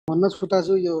भन्न छुटाएको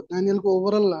छु यो दानियलको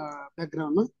ओभरअल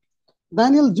ब्याकग्राउन्डमा।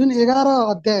 दानियल जुन 11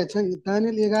 अध्याय छ नि,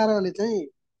 दानियल 11ले चाहिँ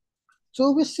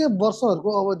 2400 वर्षहरूको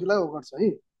अवधिलाई उ गर्छ है।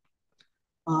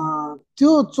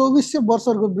 त्यो 2400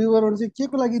 वर्षहरूको विवरण चाहिँ के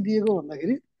को लागि दिएको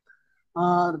भन्दाखेरि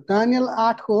दानियल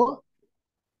 8को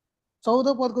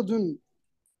 14 पदको जुन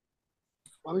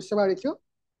भविष्यवाणी थियो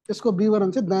त्यसको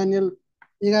विवरण चाहिँ दानियल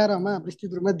 11मा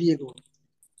विस्तृत रूपमा दिएको हो।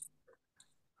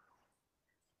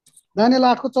 दानियल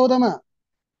 8को 14मा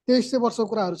 2300 वर्षको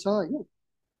कुराहरू छ होइन।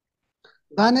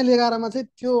 दानियल 11मा चाहिँ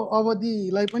त्यो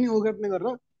अवधिलाई पनि ओगट्ने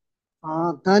गरेर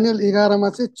दानियल 11मा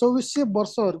चाहिँ 2400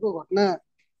 वर्षहरूको घटना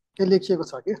त्यहाँ लेखिएको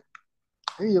छ कि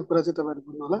है। यो कुरा चाहिँ तपाईँहरू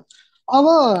बुझ्नु होला। अब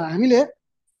हामीले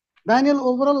दानियल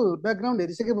ओभरअल ब्याकग्राउन्ड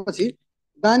हेरिसकेपछि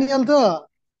दानियल त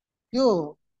यो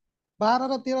 12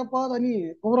 र 13 पद अनि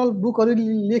ओभरअल बुकहरू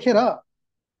लेखेर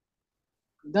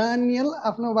दानियल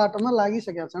आफ्नो बाटोमा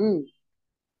लागिसकेका छन्।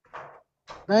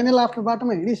 दानियल आफ्नो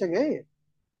बाटोमा हिँडिसके है।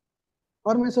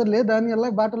 परमेश्वरले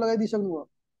दानियललाई बाटो लगाइदिइसक्नुभयो।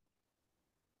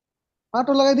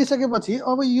 बाटो लगाइदिइसकेपछि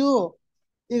अब यो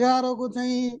 11को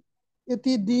चाहिँ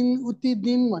यति दिन उति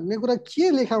दिन भन्ने कुरा के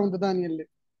लेखा हुन्छ दानियलले,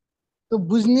 त्यो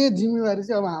बुझ्ने जिम्मेवारी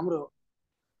चाहिँ अब हाम्रो हो।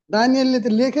 दानियलले त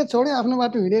लेखे छोडे आफ्नो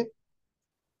बाटो हिँडे,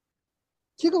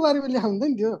 के को बारेमा लेखा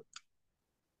हुँदैन थियो,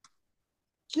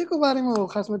 के को बारेमा हो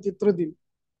खासमा त्यत्रो दिन,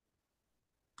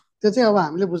 त्यो चाहिँ अब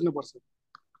हामीले बुझ्नुपर्छ।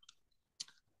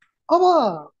 अब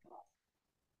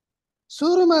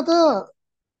सुरुमा त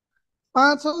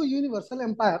 5औं युनिभर्सल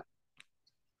एम्पायर,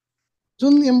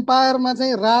 जुन एम्पायरमा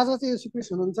चाहिँ राजा चाहिँ येशू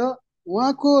ख्रीष्ट हुनुहुन्छ,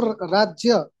 उहाँको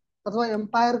राज्य अथवा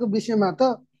एम्पायरको विषयमा त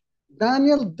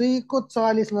दानियल 2को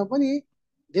 44मा पनि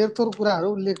धेर थोर कुराहरू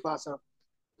उल्लेख भएको छ।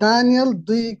 दानियल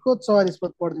 2को 44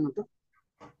 पद पढ्दिनु त।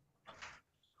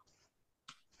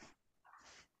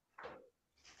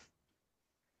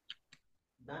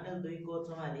 दानियल 2को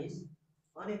 44।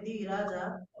 अनि ती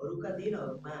राजाहरूका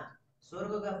दिनहरूमा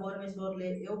स्वर्गका परमेश्वरले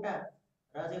एउटा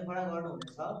राज्य खडा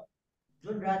गर्नुहुनेछ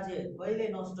जुन राज्य कहिले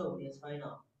नष्ट हुने छैन,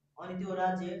 अनि त्यो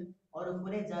राज्य अरू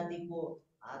कुनै जातिको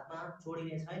हातमा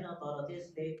छोडिने छैन, तर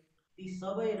त्यसले ती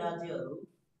सबै राज्यहरू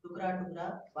टुक्रा टुक्रा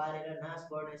पारेर नाश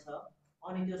गर्नेछ,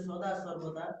 अनि त्यो सदा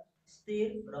सर्वदा स्थिर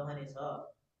रहनेछ।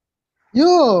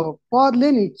 यो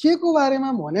पदले नि के को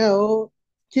बारेमा भने हो,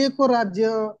 के को राज्य,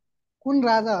 कुन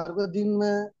राजाहरूको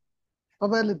दिनमा,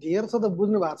 तपाईँहरूले धेर छ त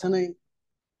बुझ्नु भएको छ नै।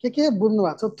 के बुझ्नु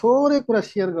भएको छ थोरै कुरा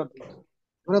सेयर गरिदिनु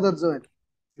ब्रदर जोएल।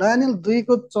 दानियल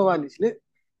 2को 44ले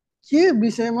के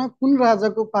विषयमा, कुन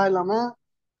राजाको पालामा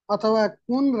अथवा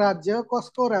कुन राज्य,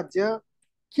 कसको राज्य,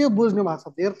 के बुझ्नु भएको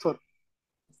छ धेर थोर।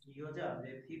 यो चाहिँ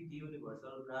हामीले 5th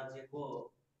युनिभर्सल राज्यको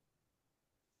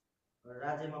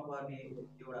राज्यमा पर्ने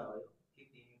एउटा हो।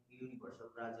 5th युनिभर्सल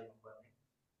राज्यमा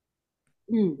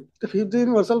पर्ने त्यो 5th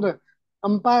युनिभर्सल र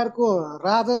अम्पायरको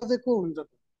राजा चाहिँ को हुन्छ,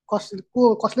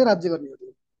 कसले राज्य गर्ने हो?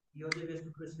 यो चाहिँ येशू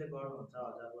ख्रीष्टले गर्नुहुन्छ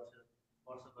 1000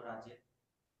 वर्षको राज्य।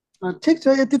 ठिक छ,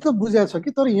 यति त बुझेको छ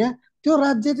कि, तर यहाँ त्यो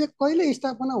राज्य चाहिँ कहिले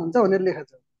स्थापना हुन्छ भनेर लेखेको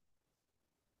छ।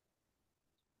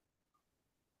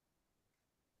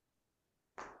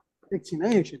 एकछिन है,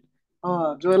 एकछिन।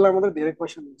 जोएललाई मात्रै धेरै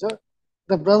क्वेसन हुन्छ।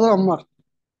 द ब्रदर अमर,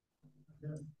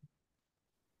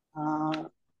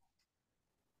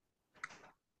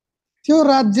 त्यो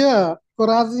राज्यको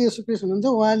राजा येशू ख्रीष्ट हुनुहुन्छ।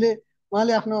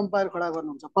 उहाँले आफ्नो एम्पायर खडा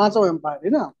गर्नुहुन्छ, 5औं एम्पायर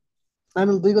होइन।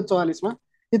 दानियल 2को 44मा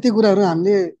यति कुराहरू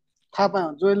हामीले थाहा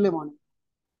पायौँ, जोएलले भन्यो।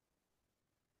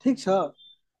 ठिक छ,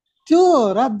 त्यो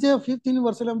राज्य 5th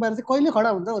युनिभर्सल एम्पायर चाहिँ कहिले खडा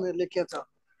हुन्छ भनेर लेखिएको छ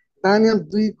दानियल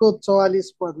 2को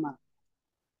 44 पदमा।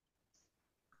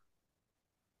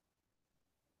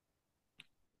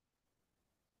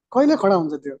 कहिले खडा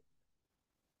हुन्छ, त्यो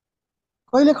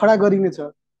कहिले खडा गरिनेछ,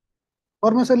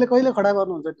 परमेश्वरले कहिले खडा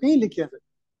गर्नुहुन्छ, त्यही लेखिएको छ।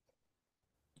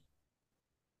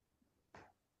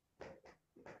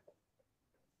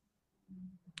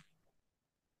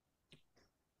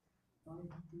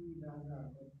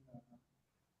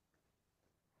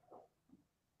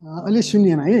 अलि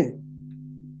सुनिएन है।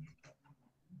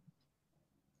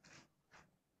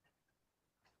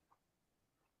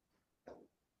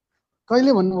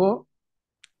 कहिले भन्नुभयो?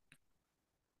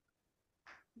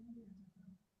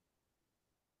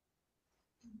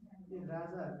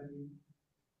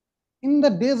 In the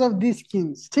days of this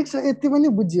Kings. ठिक छ, यति पनि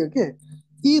बुझियो के,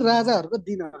 यी राजाहरूको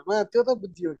दिनहरूमा, त्यो त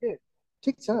बुझियो के।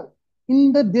 ठिक छ,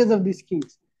 in the days of this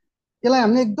Kings, यसलाई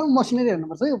हामीले एकदम मसिनरी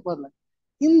हेर्नुपर्छ यो पदलाई।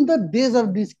 In the days of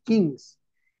this Kings,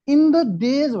 in the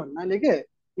days भन्नाले के,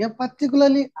 यहाँ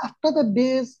पर्टिकुलरली आफ्टर द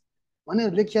डेज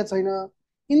भनेर लेखिया छैन।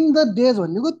 इन द डेज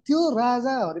भनेको त्यो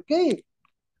राजाहरूकै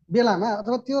बेलामा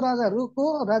अथवा त्यो राजाहरूको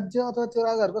राज्य अथवा त्यो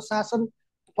राजाहरूको शासन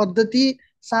पद्धति,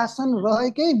 शासन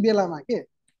रहेकै बेलामा के।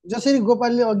 जसरी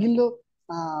गोपालले अघिल्लो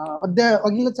अध्याय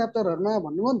अघिल्लो च्याप्टरहरूमा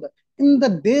भन्नुभयो नि त, इन द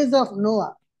डेज अफ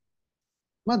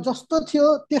नोआमा जस्तो थियो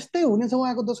त्यस्तै हुनेछ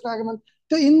उहाँको दोस्रो आगमन।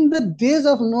 त्यो इन द डेज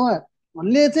अफ नोआ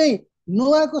भन्ने चाहिँ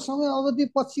नोआको समय अवधि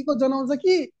पछिको जनाउँछ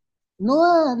कि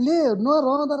नोआले नोआ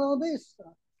रहँदा रहँदै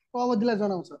अवधिलाई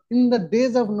जनाउँछ? इन द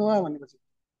डेज अफ नोआ भनेपछि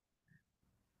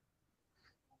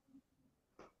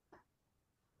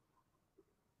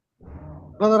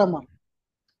ब्रदर अमर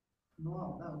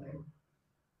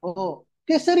हो।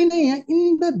 त्यसरी नै यहाँ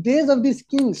in the days of this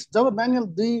Kings, job Daniel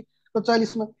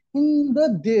 2:44 in the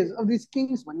days of this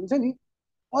Kings भनिन्छ नि,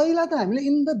 पहिला त हामीले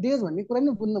इन द डेज भन्ने कुरा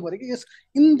नै बुझ्नु पऱ्यो कि यस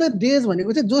इन द डेज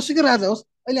भनेको चाहिँ जोसुकै राजा होस्,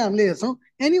 अहिले हामीले हेर्छौँ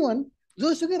एनी वान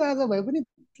जोसुकै राजा भए पनि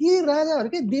ती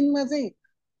राजाहरूकै दिनमा चाहिँ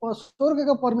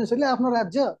स्वर्गका परमेश्वरले आफ्नो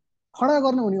राज्य खडा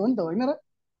गर्नुहुने हो नि त, होइन र?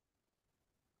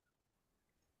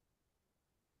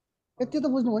 यति त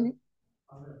बुझ्नुभयो नि।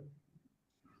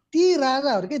 ती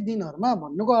राजाहरूकै दिनहरूमा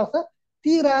भन्नुको अर्थ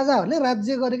ती राजाहरूले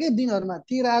राज्य गरेकै दिनहरूमा,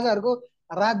 ती राजाहरूको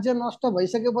राज्य नष्ट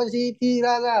भइसकेपछि, ती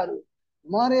राजाहरू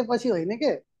मरेपछि होइन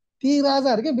के, ती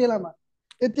राजाहरूकै बेलामा।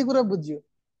 यति कुरा बुझ्यो।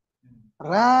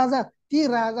 राजा ती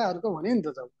राजाहरूको भन्यो नि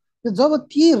त, जब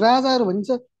ती राजाहरू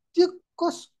भनिन्छ त्यो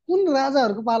कुन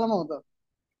राजाहरूको पालामा हो त?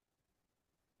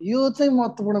 यो चाहिँ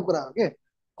महत्त्वपूर्ण कुरा हो के,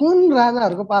 कुन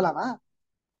राजाहरूको पालामा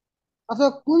अथवा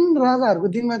कुन राजाहरूको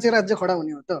दिनमा चाहिँ राज्य खडा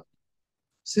हुने हो त?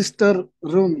 सिस्टर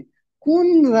रोमी, कुन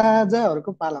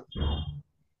राजाहरूको पालामा?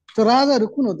 त्यो राजाहरू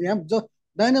कुन हो त? यहाँ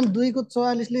दानियल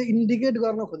 2:44 इन्डिकेट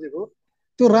गर्न खोजेको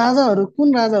त्यो राजाहरू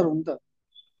कुन राजाहरू हुन् त?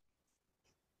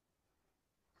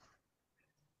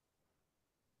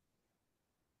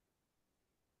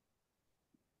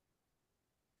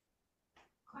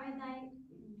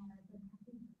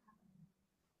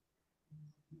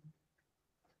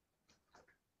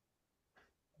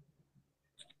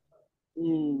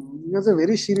 यो चाहिँ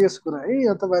भेरी सिरियस कुरा है,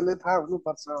 यो तपाईँहरूले थाहा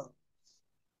हुनुपर्छ।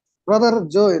 ब्रदर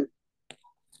जोएल,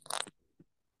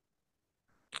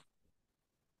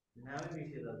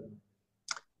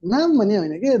 नाम भन्ने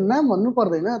होइन कि, नाम भन्नु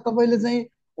पर्दैन। तपाईँले चाहिँ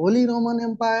होली रोमन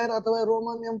एम्पायर अथवा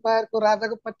रोमन एम्पायरको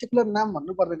राजाको पर्टिकुलर नाम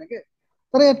भन्नु पर्दैन के,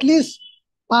 तर एटलिस्ट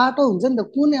पाटो हुन्छ नि त,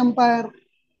 कुन एम्पायर,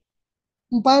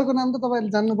 एम्पायरको नाम त तपाईँले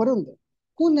जान्नु पर्यो नि त,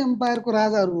 कुन एम्पायरको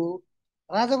राजाहरू हो।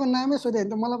 राजाको नामै सोध्यो भने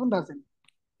त मलाई पनि थाहा छैन।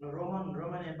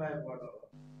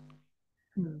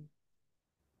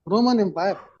 रोमन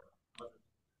एम्पायर,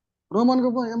 रोमनको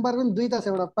एम्पायर पनि दुईटा छ,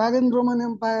 एउटा पागन रोमन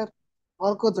एम्पायर,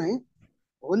 अर्को चाहिँ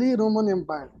होली रोमन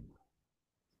एम्पायर।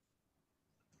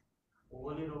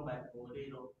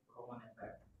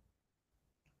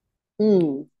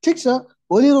 ठिक छ,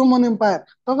 होली रोमन एम्पायर।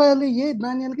 तपाईँहरूले यही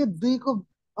दानियलकै 2को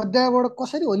अध्यायबाट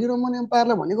कसरी होली रोमन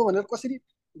एम्पायरलाई भनेको भनेर कसरी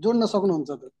जोड्न सक्नुहुन्छ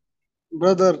त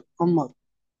ब्रदर अम्मर?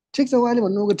 ठिक छ, उहाँले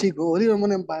भन्नुभएको ठिक हो, होली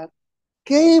रोमन एम्पायर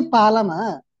केही पालामा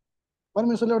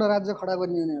परमेश्वरले एउटा राज्य खडा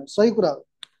गर्ने हुने हो, सही कुरा हो।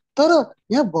 तर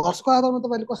यहाँ भर्सको आधारमा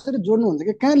तपाईँले कसरी जोड्नुहुन्छ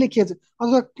कि कहाँ लेखिएछ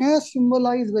अथवा कहाँ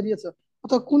सिम्बलाइज गरिएछ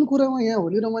अथवा कुन कुरामा यहाँ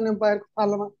होली रोमन एम्पायरको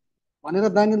पालामा भनेर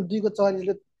दानियल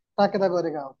 2:44 ताकेता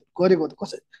गरेको हो त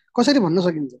कसरी कसरी भन्न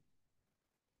सकिन्छ?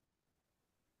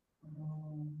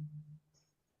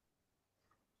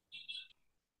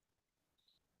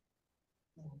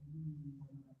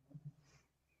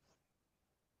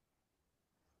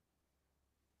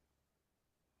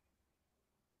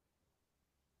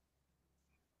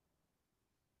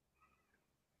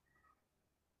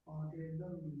 त्यो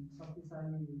एकदम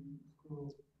शक्तिशाली उसको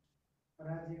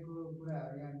राज्यको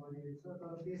कुराहरू यहाँ गरिएको छ,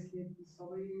 तर त्यसले ती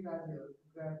सबै राज्यहरू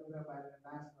टुक्रा टुक्रा पारेर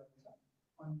नाश गर्नेछ,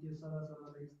 अनि त्यो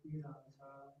सरसरलाई स्थिर रहनेछ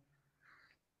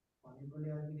भनेकोले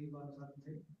अलिकति गर्न सकिन्छ।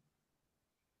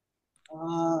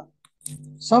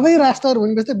 सबै राष्ट्रहरू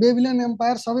भनेपछि बेबिलोन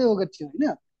एम्पायर सबै ओगट थियो होइन?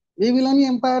 बेबिलोनी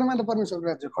एम्पायरमा त परमेश्वरको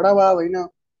राज्य खडा भयो होइन?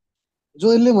 जो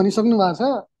यसले भनिसक्नु भएको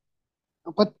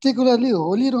छ पर्टिकुलरली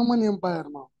होली रोमन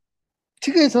एम्पायरमा।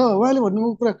 ठिकै छ, उहाँले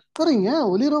भन्नुभएको कुरा, तर यहाँ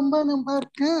होली रोमन एम्पायर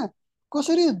कहाँ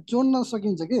कसरी जोड्न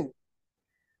सकिन्छ के?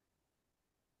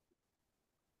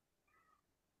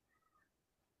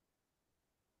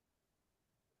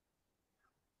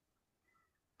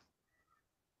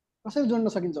 कसरी जोड्न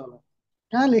सकिन्छ होला?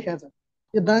 कहाँ लेखा छ?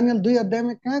 यो दानियल 2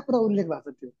 अध्यायमा कहाँ कुरा उल्लेख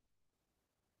भएको छ त्यो?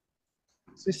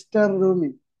 सिस्टर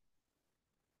रोमी,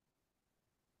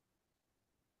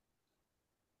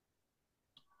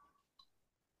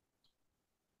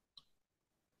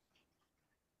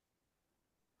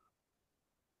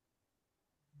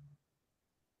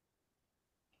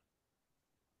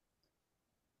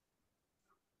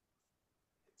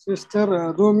 सिस्टर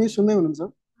रोमी सुन्दै हुनुहुन्छ?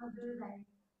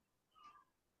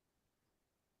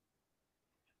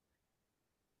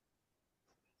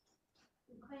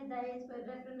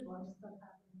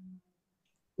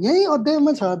 यही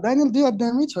अध्यायमा छ, दानियल 2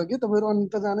 अध्यायमै छ कि, तपाईँहरू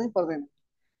अन्त जानै पर्दैन।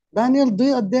 दानियल 2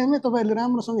 अध्यायमै तपाईँहरूले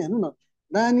राम्रोसँग हेर्नु न,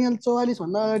 दानियल 44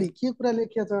 भन्दा अगाडि के कुरा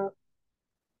लेखिएको छ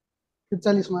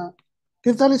 43मा।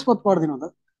 43 पद पढ्दिनु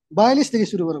त, 42देखि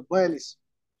सुरु गरौँ, 42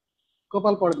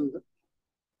 कपाल पढ्दिनु त।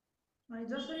 अनि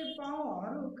जसरी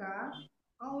पाउहरूका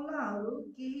औँलाहरू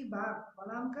केही भाग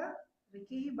फलामका र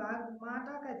केही भाग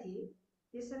माटाका थिए,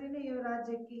 त्यसरी नै यो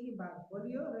राज्य केही भाग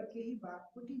बलियो र केही भाग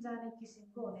फुटी जाने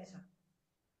किसिमको हुनेछ।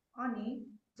 अनि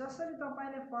जसरी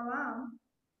तपाईँले फलाम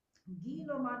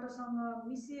गिलो माटोसँग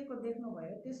मिसिएको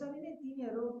देख्नुभयो, त्यसरी नै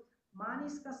तिनीहरू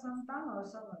मानिसका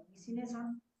सन्तानहरूसँग मिसिनेछन्।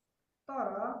 तर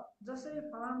जसरी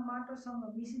फलाम माटोसँग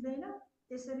मिसिँदैन,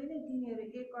 त्यसरी नै तिनीहरू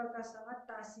एकअर्कासँग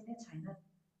टाँसिने छैनन्।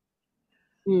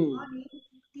 अनि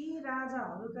ती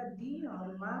राजाहरूका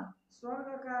दिनहरूमा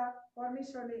स्वर्गका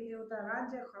परमेश्वरले एउटा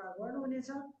राज्य खडा गर्नुहुनेछ,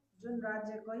 जुन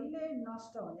राज्य कहिल्यै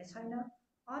नष्ट हुने छैन।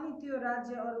 अनि त्यो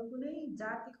राज्य अरू कुनै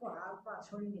जातिको हातमा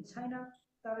छोडिने छैन,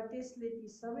 तर त्यसले ती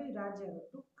सबै राज्यहरू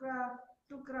टुक्रा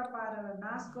टुक्रा पारेर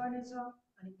नाश गर्नेछ,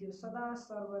 अनि त्यो सदा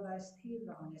सर्वदा स्थिर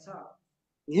रहनेछ।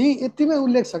 यही यतिमै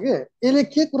उल्लेख छ के, यसले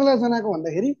के कुरालाई जनाएको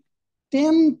भन्दाखेरि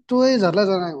 10 टोइजहरूलाई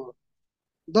जनाएको हो।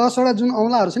 10वटा जुन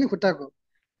औँलाहरू छ नि खुट्टाको,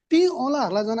 ती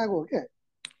औँलाहरूलाई जनाएको हो क्या।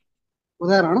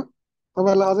 उदाहरण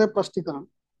तपाईँहरूलाई अझै प्रष्टीकरण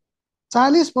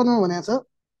 40 पदमा भनेको छ,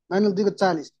 दानियल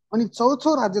 2:40। अनि चौथो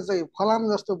राज्य चाहिँ फलाम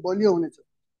जस्तो बलियो हुनेछ।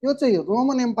 यो चाहिँ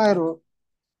रोमन एम्पायर हो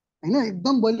होइन,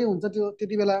 एकदम बलियो हुन्छ त्यो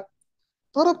त्यति बेला।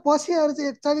 तर पछि आएर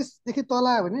चाहिँ 41देखि तल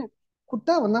आयो भने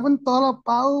खुट्टा भन्दा पनि तल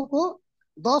पाउको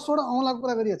 10वटा औँलाको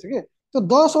कुरा गरिएको छ कि, त्यो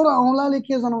 10वटा औँलाले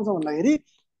के जनाउँछ भन्दाखेरि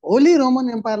होली रोमन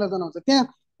एम्पायरलाई जनाउँछ। त्यहाँ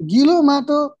गिलो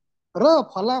माटो र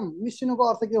फलाम मिसिनुको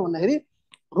अर्थ के हो भन्दाखेरि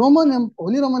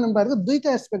होली रोमन एम्पायरको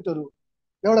दुईटा एस्पेक्टहरू,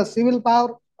 एउटा सिभिल पावर,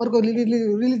 अर्को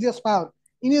रिलिजियस पावर।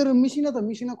 यिनीहरू मिसिन त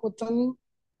मिसिन खोज्छन्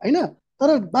होइन, तर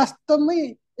वास्तवमै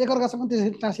एकअर्कासँग त्यसरी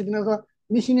टाँसिदिन त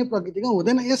मिसिने प्रकृतिको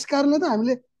हुँदैन। यस कारणले त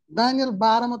हामीले दानियल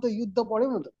 12मा त युद्ध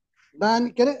पढ्यौँ न त,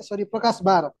 के अरे सरी प्रकाश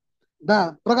 12,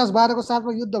 प्रकाश 12को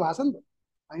 7मा युद्ध भएको छ नि त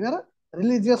होइन र,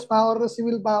 रिलिजियस पावर र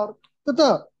सिभिल पावर। त्यो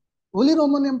त होली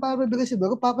रोमन एम्पायरमा विकसित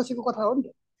भएको पापसीको कथा हो नि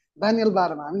त। दानियल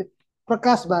 12मा हामीले,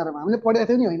 प्रकाश 12मा हामीले पढेको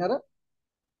थियौँ नि होइन र,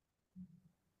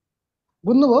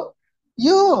 बुझ्नुभयो?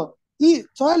 यो यी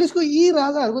 44को यी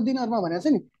राजाहरूको दिनहरूमा भनेको छ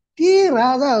नि, ती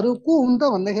राजाहरू को हुन् त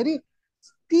भन्दाखेरि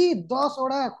ती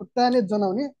 10वटा खुट्टाले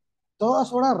जनाउने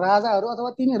 10वटा राजाहरू अथवा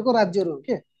तिनीहरूको राज्यहरू हो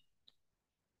के।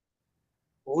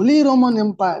 होली रोमन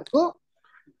एम्पायरको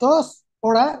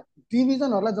 10वटा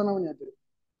डिभिजनहरूलाई जनाउने हो त्यो।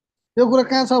 यो कुरा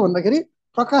कहाँ छ भन्दाखेरि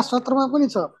प्रकाश 17मा पनि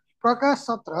छ। प्रकाश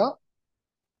 17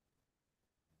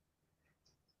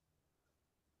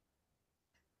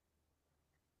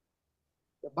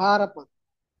 12 पद।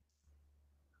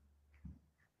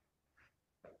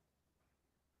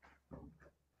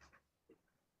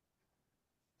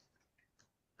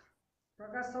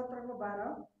 प्रकाश 17को 12।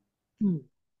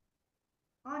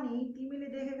 अनि तिमीले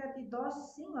देखेका ती 10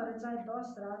 सिंहहरू चाहिँ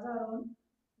 10 राजाहरू हुन्,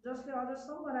 जसले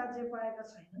अझसम्म राज्य पाएका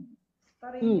छैनन्,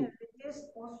 तर यिनीहरूले त्यस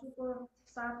पशुको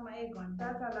साथमा 1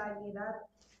 घण्टाका लागि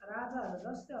राजाहरू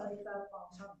जस्तै अधिकार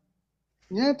पाउँछन्।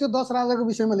 यहाँ त्यो 10 राजाको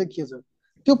विषयमा लेखिएको छ।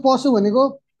 त्यो पशु भनेको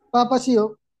पापसी हो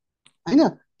होइन,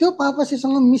 त्यो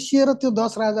पापसीसँग मिसिएर त्यो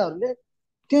 10 राजाहरूले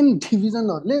 10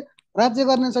 डिभिजनहरूले राज्य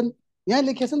गर्नेछन्। यहाँ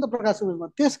लेखिएको छ नि त प्रकाशको रूपमा।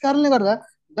 त्यस कारणले गर्दा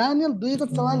दानियल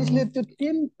 2:44ले त्यो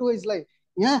 10 टोइजलाई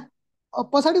यहाँ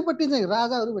पछाडिपट्टि चाहिँ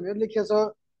राजाहरू भनेर लेखिएको छ,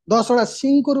 10वटा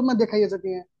सिंहको रूपमा देखाइएको छ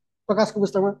त्यहाँ प्रकाशको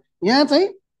पुस्तकमा। यहाँ चाहिँ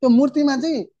त्यो मूर्तिमा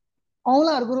चाहिँ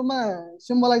औँलाहरूको रूपमा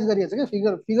सिम्बलाइज गरिएको छ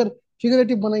क्या,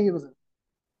 फिगरेटिभ बनाइएको छ।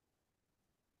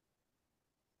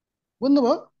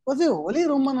 बुझ्नुभयो? पछि होली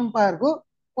रोमन एम्पायरको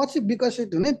पछि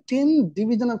विकसित हुने 10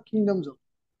 डिभिजन अफ किङडम्स हो।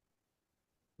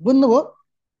 बुझ्नुभयो?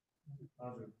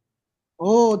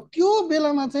 हो, त्यो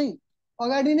बेलामा चाहिँ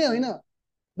अगाडि नै होइन,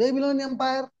 बेबिलोन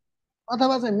एम्पायर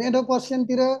अथवा चाहिँ मेडो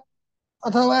पर्सियनतिर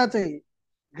अथवा चाहिँ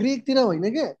ग्रिकतिर होइन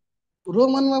के,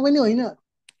 रोमनमा पनि होइन।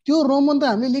 त्यो रोमन त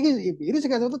हामीले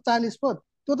हेरिसकेका छौँ त 40 पद,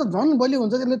 त्यो त झन् बलियो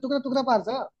हुन्छ, त्यसले टुक्रा टुक्रा पार्छ।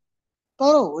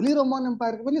 तर होली रोमन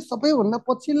एम्पायरको पनि सबैभन्दा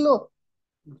पछिल्लो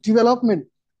डेभलपमेन्ट,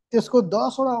 त्यसको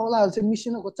 10वटा औँलाहरू चाहिँ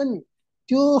मिसिन खोज्छ नि,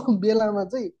 त्यो बेलामा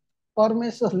चाहिँ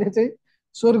परमेश्वरले चाहिँ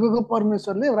स्वर्गको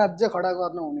परमेश्वरले राज्य खडा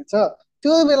गर्नुहुनेछ।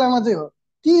 त्यो बेलामा चाहिँ हो,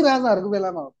 ती राजाहरूको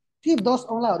बेलामा हो, ती 10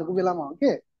 औँलाहरूको बेलामा हो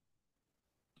के।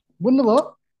 बुझ्नुभयो?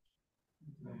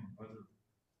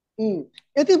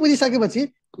 यति बुझिसकेपछि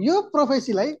यो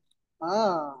प्रोफेसीलाई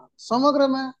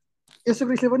समग्रमा यसो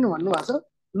क्रिस्टले पनि भन्नुभएको छ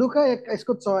लुका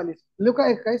 21को 44, लुका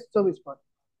 21:24 पद।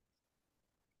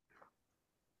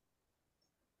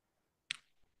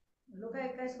 लुका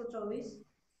 21को 24।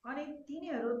 अनि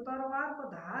तिनीहरू तरवारको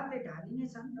धारले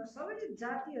ढालिनेछन् र सबै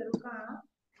जातिहरू कहाँ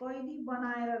कैदी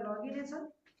बनाएर लगिनेछन्,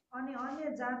 अनि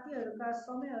अन्य जातिहरूका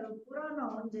समयहरू पुरा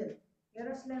नहुन्जेल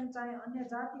यरुशलेम चाहिँ अन्य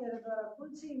जातिहरूद्वारा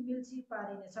कुल्ची मिल्ची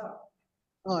पारिनेछ।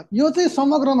 यो चाहिँ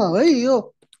समग्रमा है, यो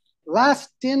लास्ट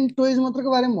 10 टोइज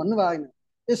मात्रको बारेमा भन्नुभएको होइन।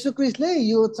 यसु क्रिस्टले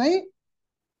यो चाहिँ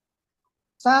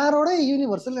चारवटै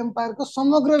युनिभर्सल एम्पायरको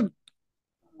समग्र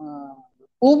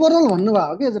ओभरअल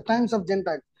भन्नुभयो कि टाइम्स अफ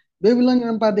जेन्टाइल बेबिलोनियन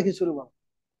एम्पायरदेखि सुरु भयो।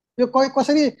 यो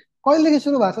कसरी कहिलेदेखि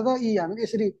सुरु भएको छ त? यी हामीले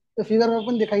यसरी त्यो फिगरमा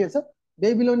पनि देखाइएको छ।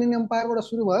 बेबिलोनियन एम्पायरबाट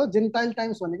सुरु भयो जेन्टाइल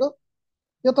टाइम्स भनेको।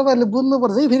 यो तपाईँहरूले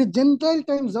बुझ्नुपर्छ है। फेरि जेन्टाइल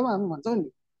टाइम्स जब हामी भन्छौँ नि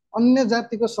अन्य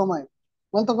जातिको समय,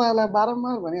 मैले तपाईँहरूलाई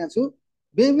बारम्बार भनेको छु,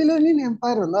 बेबिलोनियन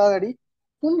एम्पायरभन्दा अगाडि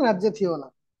कुन राज्य थियो होला?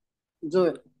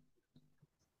 जोएल,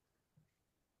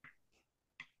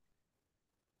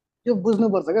 यो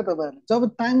बुझ्नुपर्छ क्या तपाईँहरूले। जब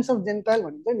टाइम्स अफ जेन्टाइल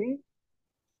भनिन्छ नि,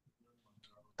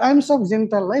 टाइम्स अफ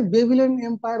जेन्टाइललाई बेबिलोनियन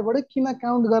एम्पायरबाट किन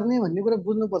काउन्ट गर्ने भन्ने कुरा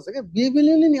बुझ्नुपर्छ क्या।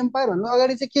 बेबिलोनियन एम्पायरभन्दा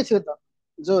अगाडि चाहिँ के थियो त?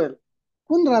 जोएल,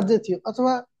 कुन राज्य थियो?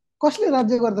 अथवा कसले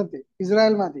राज्य गर्दथे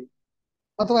इजरायलमाथि?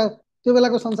 अथवा त्यो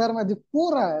बेलाको संसारमाथि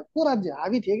को राज्य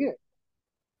हावी थिए के?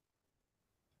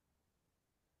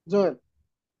 जोएल,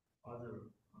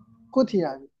 को थिए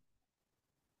हावी?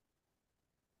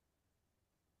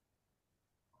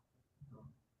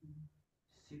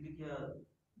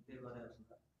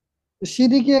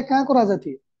 सिदिकिया कहाँको राजा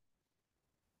थिए?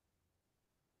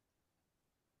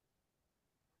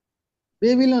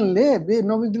 बेबिलोनले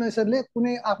नबुकदनेस्सरले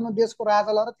कुनै आफ्नो देशको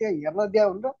राजालाई र त्यहाँ हेर्न दिया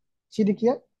हुन् र?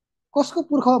 सिदिकिया कसको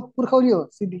पुर्खौली हो?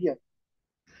 सिदिकिया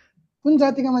कुन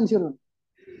जातिका मान्छेहरू हुन्?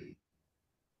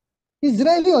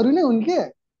 इजरायलीहरू नै हुन् के?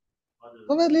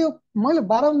 तपाईँहरूले यो मैले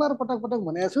बारम्बार पटक पटक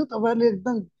भनेको छु, तपाईँहरूले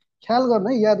एकदम ख्याल गर्नु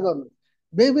है, याद गर्नु।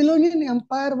 बेबिलोनियन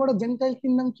एम्पायरबाट जेन्टाइल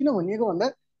किङ्डम किन भनिएको भन्दा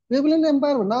बेबिलोनियन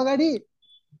एम्पायरभन्दा अगाडि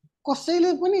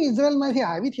कसैले पनि इजरायलमाथि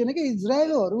हावी थिएन कि।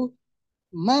 इजरायलहरू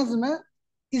माझमा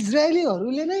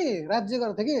इजरायलीहरूले नै राज्य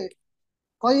गर्थे कि।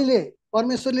 कहिले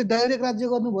परमेश्वरले डाइरेक्ट राज्य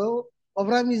गर्नुभयो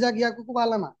अब्राहम इजाक याकुबको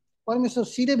पालामा, परमेश्वर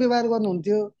सिधै व्यवहार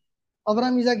गर्नुहुन्थ्यो।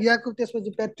 अब्राहम इजाक याकुब,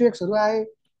 त्यसपछि प्याट्रियक्सहरू आए,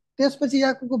 त्यसपछि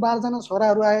याकुबको 12जना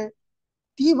छोराहरू आए।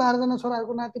 ती 12जना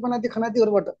छोराहरूको नाति पनाति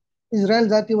खनातीहरूबाट इजरायल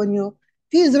जाति बनियो।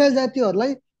 ती इजरायल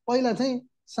जातिहरूलाई पहिला चाहिँ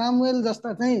सामुएल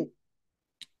जस्ता चाहिँ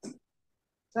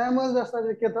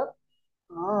के त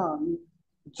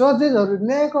जजेसहरू,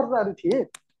 न्यायकर्ताहरू थिए।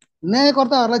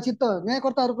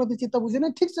 न्यायकर्ताहरूप्रति चित्त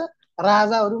बुझेन, ठिक छ,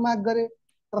 राजाहरू माग गरे।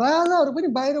 राजाहरू पनि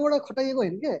बाहिरबाट खटाइएको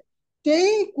होइन के,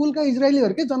 त्यही कुलका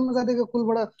इजरायलीहरूकै जन्मजातिको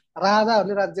कुलबाट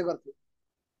राजाहरूले राज्य गर्थे।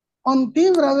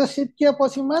 अन्तिम राजा सिद्किया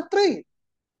पछि मात्रै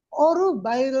अरू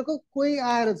बाहिरको कोही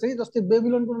आएर चाहिँ, जस्तै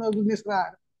बेबिलोनको नबुकदनेस्सर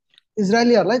आएर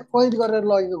इजरायलीहरूलाई कैद गरेर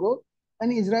लगेको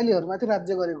अनि इजरायलीहरूमाथि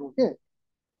राज्य गरेको के।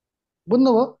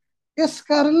 बुझ्नुभयो? यस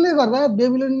कारणले गर्दा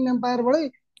बेबिलोनियन एम्पायरबाटै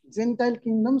जेन्टाइल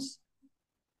किङ्डम्स,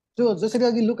 जो जसरी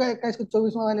अघि लुका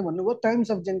 21:24 उहाँले भन्नुभयो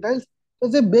टाइम्स अफ जेन्टाइल्स, त्यो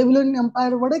चाहिँ बेबिलोनियन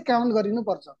एम्पायरबाटै काउन्ट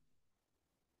गरिनुपर्छ।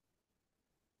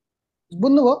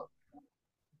 बुझ्नुभयो?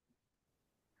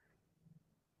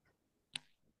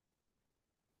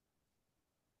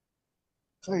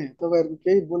 खै तपाईँहरू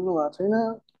केही बोल्नु भएको छैन।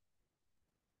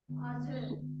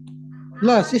 ल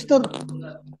सिस्टर,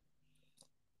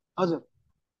 हजुर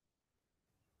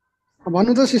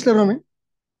भन्नु त सिस्टर रमे।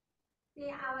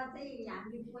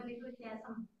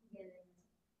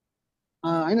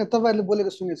 होइन, तपाईँहरूले बोलेको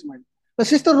सुनेको छु मैले। र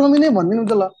सिस्टर रोमी नै भनिदिनु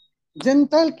त ल,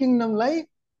 जेन्टाइल किङ्डमलाई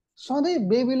सधैँ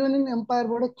बेबिलोनियन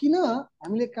एम्पायरबाट किन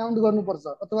हामीले काउन्ट गर्नुपर्छ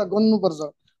अथवा गन्नुपर्छ,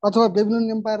 अथवा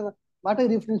बेबिलोनियन एम्पायरबाटै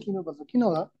रेफरेन्स लिनुपर्छ, किन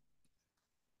होला?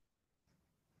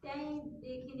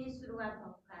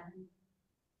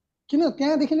 किन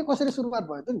त्यहाँदेखि नै कसरी सुरुवात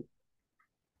भयो त नि?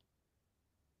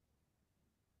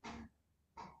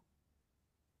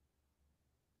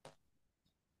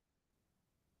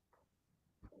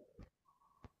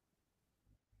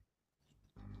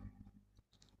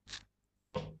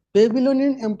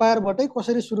 बेबिलोनियन एम्पायरबाटै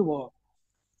कसरी सुरु भयो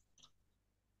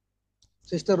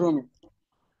सिस्टर रोमी?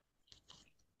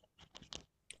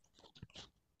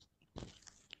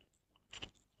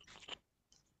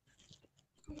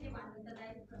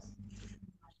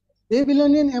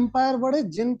 बेबिलोनियन एम्पायरबाटै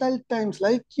जेन्टाइल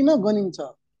टाइम्सलाई किन गनिन्छ?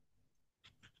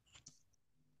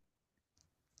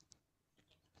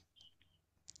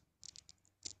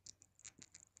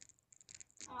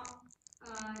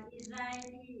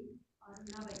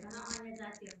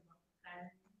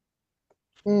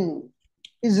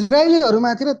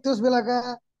 इजरायलीहरूमाथि र त्यस बेलाका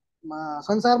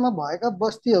संसारमा भएका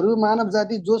बस्तीहरू, मानव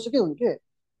जाति जोसुकै हुन् के,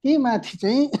 ती माथि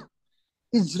चाहिँ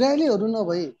इजरायलीहरू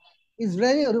नभई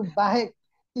इजरायलीहरू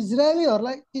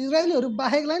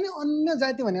बाहेकलाई नै अन्य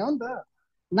जाति भने हो नि त।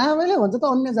 नामैले भन्छ त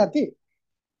अन्य जाति।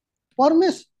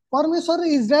 परमेश्वर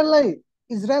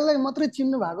इजरायललाई मात्रै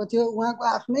चिन्नु भएको थियो, उहाँको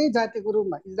आफ्नै जातिको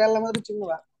रूपमा इजरायललाई मात्रै चिन्नु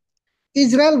भएको।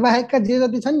 इजरायल बाहेकका जे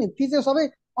जति छन् नि ती चाहिँ सबै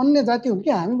अन्य जाति हुन् कि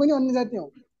हामी पनि अन्य जाति हौँ।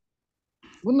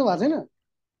 बुझ्नु भएको छैन?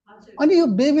 अनि यो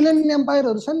बेबिलोनियन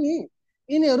एम्पायरहरू छन् नि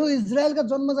यिनीहरू इजरायलका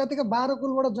जन्मजातिका 12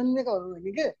 कुलबाट जन्मिएकाहरू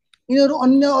होइन के, यिनीहरू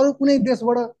अन्य अरू कुनै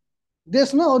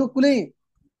देशमा अरू कुनै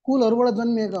कुलहरूबाट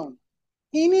जन्मिएका हुन्।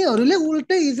 यिनीहरूले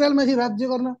उल्टै इजरायलमाथि राज्य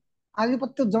गर्न,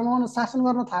 आधिपत्य जमाउन, शासन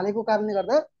गर्न थालेको कारणले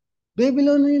गर्दा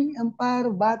बेबिलोनियन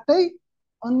एम्पायरबाटै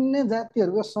अन्य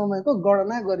जातिहरूको समयको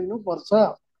गणना गरिनुपर्छ।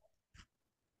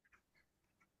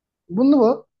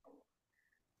 बुझ्नुभयो?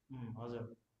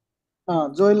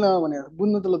 जोइल भने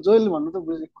बुझ्नु त, जोइल भन्नु त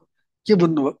बुझेको, के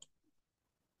बुझ्नुभयो?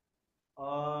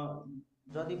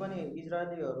 जति पनि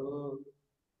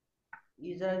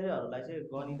इजरायलीहरूलाई चाहिँ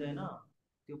गनिँदैन,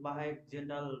 त्यो बाहेक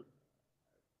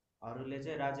जेन्टालहरूले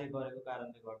चाहिँ राज्य गरेको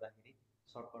कारणले गर्दाखेरि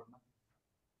सर्टकटमा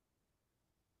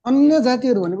अन्य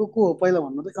जातिहरू भनेको को हो पहिला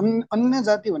भन्नु त? अन्य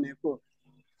जाति भनेको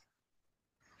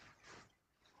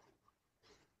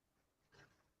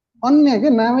अन्य के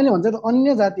नामैले भन्छ त,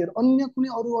 अन्य जातिहरू, अन्य कुनै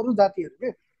अरू जातिहरू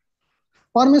के।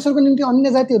 परमेश्वरको निम्ति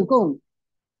अन्य जातिहरू को हुन्?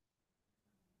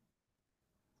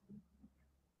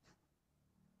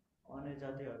 अन्य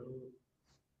जातिहरू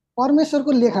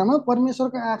परमेश्वरको लेखामा,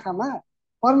 परमेश्वरको आँखामा,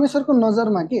 परमेश्वरको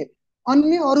नजरमा के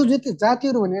अन्य अरू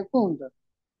जातिहरू भनेको को हुन्छ?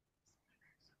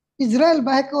 इजरायल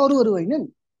बाहेकका अरूहरू होइनन्?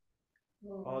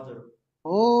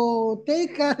 हो, त्यही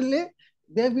कारणले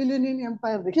बेबिलोनियन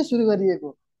एम्पायरदेखि सुरु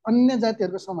गरिएको अन्य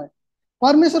जातिहरूको समय।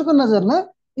 परमेश्वरको नजरमा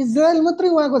इजरायल मात्रै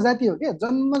उहाँको जाति हो के,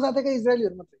 जन्मजातका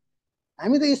इजरायलीहरू मात्रै।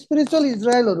 हामी त स्पिरिचुअल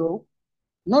इजरायलहरू हौ,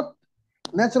 नट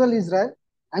नेचुरल इजरायल।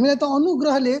 हामीलाई त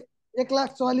अनुग्रहले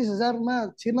 1,44,000मा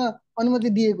छिर्न अनुमति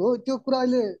दिएको हो, त्यो कुरा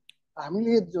अहिले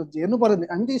हामीले हेर्नु पर्दैन।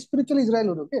 हामी त स्पिरिचुअल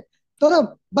इजरायलहरू हो के। तर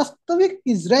वास्तविक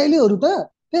इजरायलीहरू त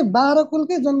त्यही 12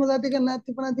 कुलकै जन्मजातिका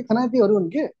नाति पनाति खनातीहरू हुन्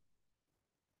के।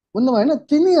 बुझ्नु भएन?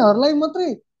 तिनीहरूलाई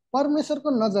मात्रै परमेश्वरको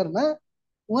नजरमा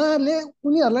उहाँले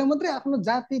उनीहरूलाई मात्रै आफ्नो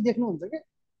जाति देख्नुहुन्छ के।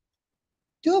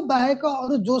 त्यो बाहेकका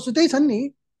अरू जोसुकै छन्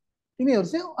नि तिनीहरू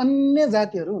चाहिँ अन्य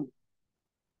जातिहरू हुन्।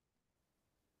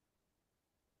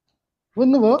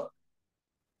 बुझ्नुभयो?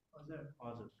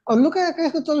 लुका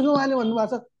 21:24 उहाँले भन्नुभएको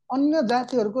छ अन्य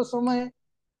जातिहरूको समय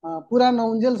पुरा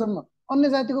नहुन्जेलसम्म। अन्य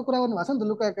जातिको कुरा गर्नुभएको छ नि त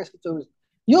लुका 21:24।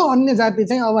 यो अन्य जाति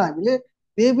चाहिँ अब हामीले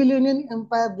बेबिलोनियन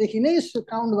एम्पायरदेखि नै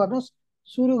काउन्ट गर्नु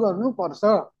सुरु गर्नुपर्छ।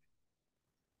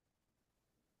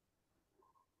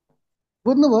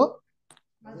 बुझ्नुभयो?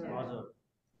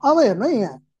 अब हेर्नु है,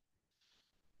 यहाँ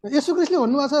यसु ख्रीष्टले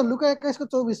भन्नुभएको छ लुका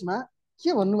 21:24मा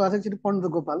के भन्नुभएको छ एकचोटि पढ्नु त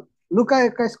गोपाल। लुका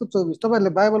 21:24, तपाईँहरूले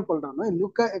बाइबल पल्टाउनु है।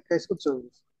 लुका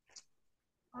 21:24।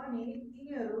 अनि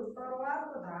तिनीहरू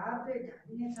तरवारको धारले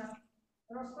ढालिनेछन्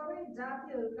र सबै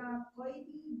जातिहरूका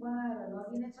कैदी बनाएर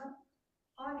लगिनेछन्,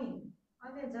 अनि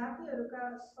अन्य जातिहरूका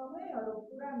समयहरू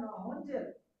पुरा नहुन्जेल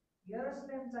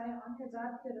यरुशलेम चाहिँ अन्य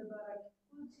जातिहरूद्वारा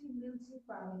कुल्ची मिल्ची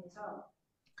पारिनेछ।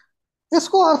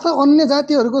 यसको अर्थ अन्य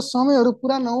जातिहरूको समयहरू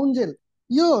पुरा नहुन्जेल,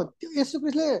 यो यसु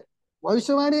ख्रीष्टले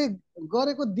भविष्यवाणी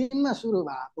गरेको दिनमा सुरु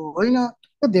भएको होइन,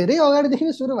 यो धेरै अगाडिदेखि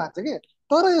नै सुरु भएको छ के।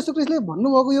 तर यसु ख्रीष्टले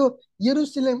भन्नुभएको यो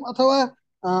यरुशलेम अथवा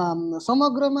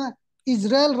समग्रमा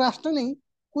इजरायल राष्ट्र नै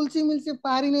कुल्ची मिल्ची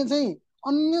पारिने चाहिँ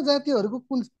अन्य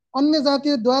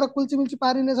जातिद्वारा कुल्ची मिल्ची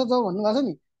पारिनेछ जब भन्नुभएको छ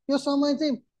नि, यो समय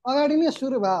चाहिँ अगाडि नै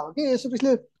सुरु भएको हो कि। यसु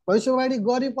ख्रीष्टले भविष्यवाणी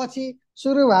गरेपछि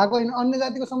सुरु भएको होइन। अन्य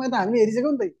जातिको समय त हामीले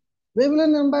हेरिसक्यौँ नि त,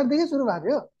 बेबिलोनियन एम्पायरदेखि सुरु भएको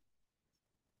थियो।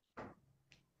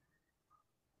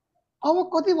 अब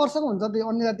कति वर्षको हुन्छ त्यो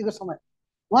अन्य जातिको समय?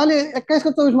 उहाँले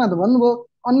 21:24मा त भन्नुभयो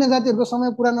अन्य जातिहरूको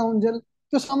समय पुरा नहुन्जेल।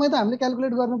 त्यो समय त हामीले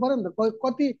क्यालकुलेट गर्नु पर्यो नि त,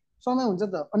 कति समय हुन्छ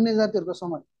त अन्य जातिहरूको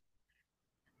समय,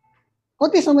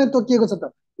 कति समय तोकिएको छ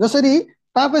त। जसरी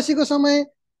पापसीको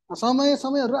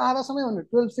समयहरू आधा समय भनेर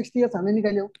 1260 इयर्स हामीले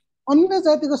निकाल्यौँ, अन्य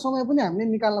जातिको समय पनि हामीले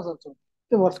निकाल्न सक्छौँ।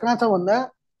 त्यो वर्ष कहाँ छ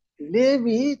भन्दा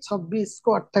लेवी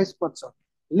 26:28 पद छ।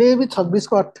 लेवी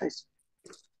 26:28।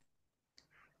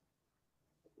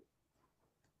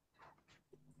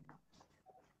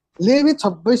 लेवी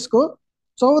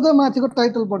 26:14 माथिको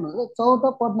टाइटल पढ्नु,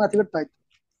 14 पद माथिको टाइटल।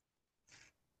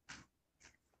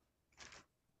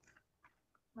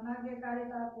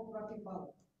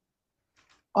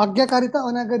 आज्ञाकारिता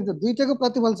अनाज्ञाकारिता दुईटैको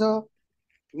प्रतिफल छ।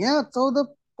 यहाँ 14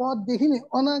 पददेखि नै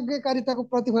अनाज्ञाकारिताको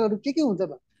प्रतिफलहरू के हुन्छ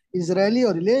त?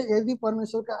 इजरायलीहरूले यदि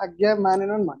परमेश्वरको आज्ञा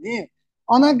मानेनन् भने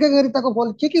अनाज्ञाकारिताको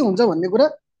फल के हुन्छ भन्ने कुरा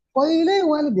पहिल्यै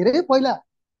उहाँले धेरै पहिला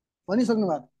भनिसक्नु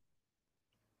भएको।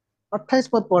 28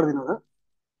 पद पढ्दिनु त।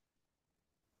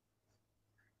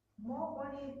 म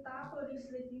पनि तातो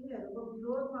रिसले तिमीहरूको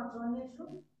विरोधमा चल्नेछु,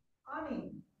 अनि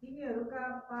तिमीहरूका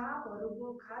पापहरूको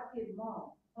खातिर म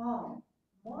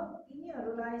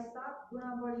तिमीहरूलाई 7 गुणा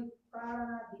बढी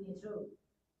ताडना दिनेछु।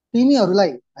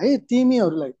 तिमीहरूलाई है,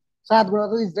 तिमीहरूलाई 7 गुणा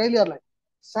त इजरायलीहरूलाई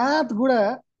 7 गुणा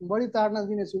बढी ताड्न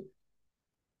दिनेछु।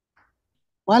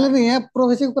 उहाँले त यहाँ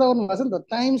प्रोफेसीको कुरा गर्नु भएको छ नि त,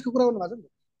 टाइम्सको कुरा गर्नु भएको छ नि त।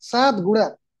 7 गुणा,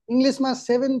 इङ्ग्लिसमा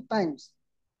 7 टाइम्स,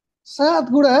 7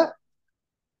 गुणा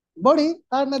बढी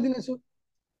ताड्न दिनेछु।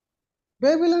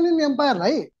 बेबिलोनियन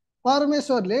एम्पायरलाई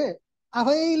परमेश्वरले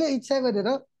आफैले इच्छा गरेर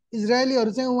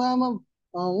इजरायलीहरू चाहिँ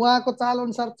उहाँको चाल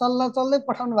अनुसार चल्दै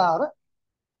पठाउनु भयो र?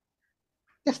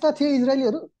 त्यस्ता थिए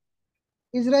इजरायलीहरू।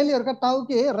 इजरायलीहरूका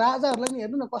टाउके राजाहरूलाई नि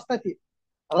हेर्नु न कस्ता थिए।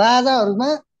 राजाहरूमा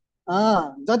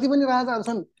जति पनि राजाहरू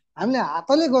छन् हामीले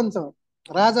हातले गन्छौँ।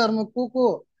 राजाहरूमा को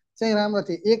चाहिँ राम्रो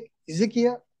थिए? एक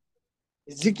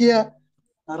हिजकिया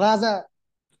राजा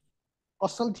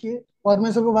असल थिए,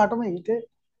 परमेश्वरको बाटोमा हिँड्थे।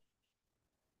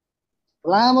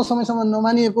 लामो समयसम्म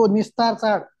नमानिएको निस्तार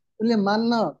चाड उनले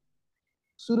मान्न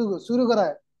सुरु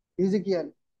गरायो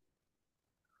हिजकियाले।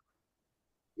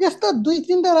 यस्ता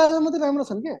 2-3टा राजा मात्रै राम्रो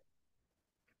छन् क्या।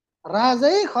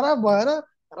 राजै खराब भएर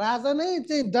राजा नै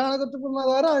चाहिँ डाँडाको टुप्पोमा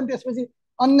गएर अनि त्यसपछि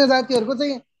अन्य जातिहरूको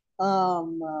चाहिँ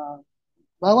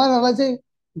भगवानहरूलाई चाहिँ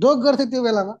ढोग गर्थे। त्यो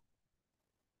बेलामा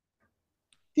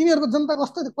तिनीहरूको जनता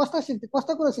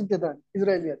कस्ता कुरा सिक्थे त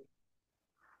इजरायलीहरू।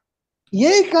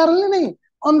 यही कारणले नै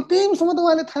अन्तिमसम्म त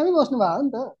उहाँले थामी बस्नु भयो नि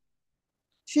त।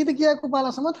 सिदकियाको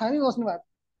पालासम्म थामी बस्नु भएको।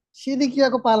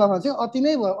 सिदकियाको पालामा चाहिँ अति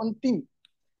नै भयो, अन्तिम।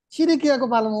 सिदकियाको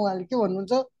पालामा उहाँले के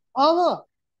भन्नुहुन्छ? अब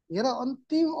हेर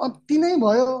अन्तिम अति नै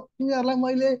भयो, तिमीहरूलाई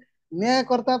मैले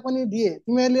न्यायकर्ता पनि दिए,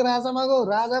 तिमीहरूले राजा मागौ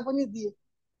राजा पनि दिए,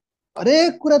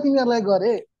 हरेक कुरा तिमीहरूलाई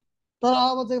गरे, तर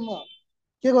अब चाहिँ म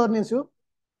के गर्नेछु?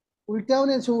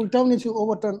 उल्ट्याउनेछु,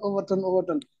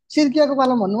 ओभरटर्न। सिदकियाको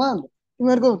पालामा भन्नुभयो नि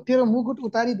त, तेरो मुकुट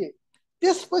उतारिदिए।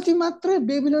 त्यसपछि मात्रै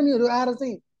बेबिलोनीहरू आएर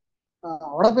चाहिँ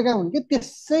हडपेका हुन् कि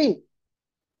त्यसै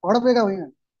हडपेका होइन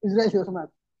इजरायलीहरूमा।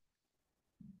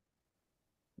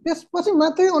 त्यसपछि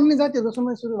मात्रै अन्य जातिहरूको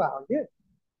समय सुरु भएको के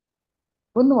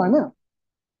भन्नु भएन?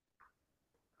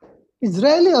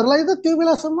 इजरायलीहरूलाई त त्यो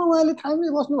बेलासम्म उहाँले थामी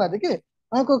बस्नु भएको थियो के।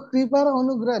 उहाँको कृपा र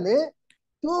अनुग्रहले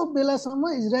त्यो बेलासम्म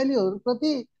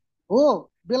इजरायलीहरूप्रति हो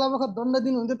बेला बखत दण्ड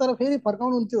दिनुहुन्थ्यो, तर फेरि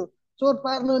फर्काउनुहुन्थ्यो, चोट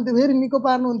पार्नुहुन्थ्यो, फेरि निको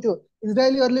पार्नुहुन्थ्यो।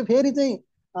 इजरायलीहरूले फेरि चाहिँ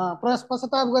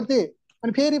पश्चाताप गर्थे,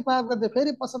 अनि फेरि पाप गर्थे,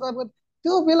 फेरि पश्चाताप गर्थे।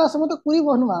 त्यो बेलासम्म त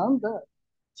कुरिबस्नु भएको नि त,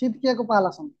 सिदकियाको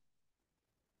पालासम्म।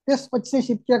 त्यसपछि चाहिँ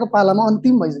सिदकियाको पालामा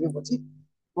अन्तिम भइसकेपछि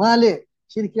उहाँले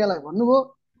सिदकियालाई भन्नुभयो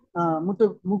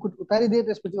मुकुट उतारिदिए।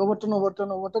 त्यसपछि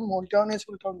ओभरटर्न म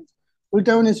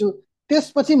उल्ट्याउनेछु।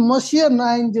 त्यसपछि मसिह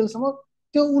नआइन्जेलसम्म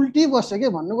त्यो उल्टी बस्छ के।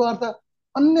 भन्नुको अर्थ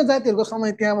अन्य जातिहरूको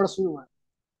समय त्यहाँबाट सुरु भयो।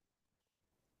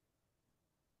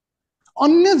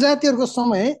 अन्य जातिहरूको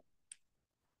समय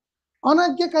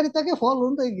अनाज्ञाकारिताकै फल हो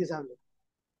नि त एक हिसाबले।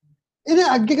 यदि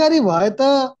आज्ञाकारी भए त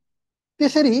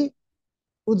त्यसरी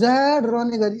उजाड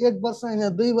रहने गरी 1 वर्ष होइन,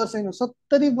 2 वर्ष होइन,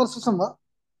 70 वर्षसम्म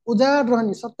उजाड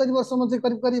रहने। 70 वर्षमा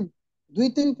चाहिँ करिब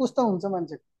 2-3 पुस्ता हुन्छ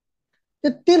मान्छेको।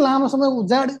 त्यति लामो समय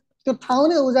उजाड, त्यो ठाउँ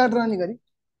नै उजाड रहने गरी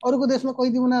अरूको देशमा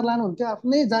कैदी बनाएर लानुहुन्थ्यो।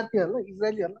 आफ्नै जातिहरूलाई,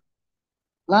 इजरायलीहरूलाई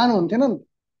लानुहुन्थेन नि।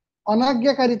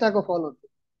 अनाज्ञाकारिताको फल हो।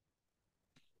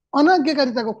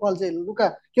 अनाज्ञाकारिताको फल चाहिँ लुका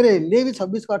के अरे लेवी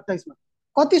 26:28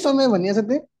 कति समय भनिएको छ?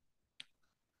 त्यही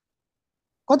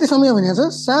कति समय भनिएको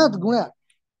छ? 7 गुणा,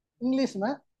 इङ्ग्लिसमा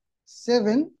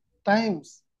 7 टाइम्स।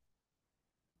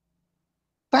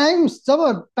 टाइम्स जब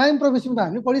टाइम प्रोफेसीमा त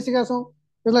हामीले पढिसकेका छौँ,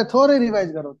 त्यसलाई थोरै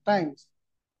रिभाइज गरौँ।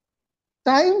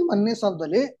 टाइम भन्ने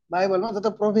शब्दले बाइबलमा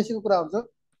जब प्रोफेसीको कुरा हुन्छ,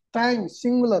 टाइम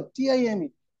सिङ्गुलर TIME,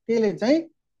 त्यसले चाहिँ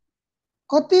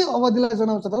कति अवधिलाई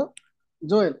जनाउँछ त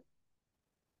जोएल?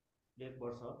 1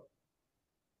 वर्ष।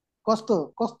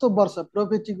 कस्तो वर्ष?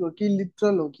 प्रोफेटिक हो कि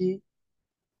लिटरल हो कि?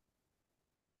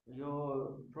 यो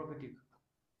प्रोफेटिक।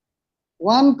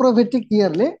 1 प्रोफेटिक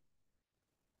इयरले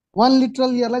 1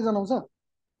 लिटरल इयरलाई जनाउँछ।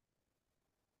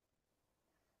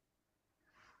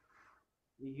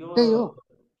 त्यही हो।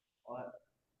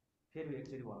 फेरि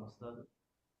एकचोटि भन्नुहोस् त।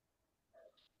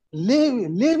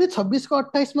 लेवी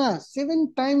 26:28 7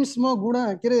 टाइम्स म गुणा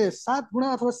के अरे 7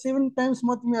 गुणा अथवा 7 टाइम्स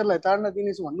म तिमीहरूलाई ताड्न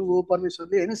दिनेछु भन्नुभयो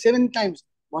परमेश्वरले होइन। 7 टाइम्स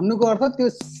भन्नुको अर्थ त्यो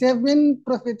 7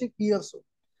 प्रोफेटिक इयर्स हो,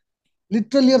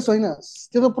 लिटरल इयर्स होइन।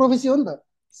 त्यो त प्रोफेसी हो नि त।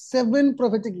 7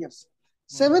 प्रोफेटिक इयर्स।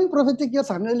 7 प्रोफेटिक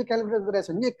इयर्स हामीले अहिले क्यालकुलेट गरेका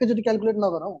छौँ कि एकैचोटि क्यालकुलेट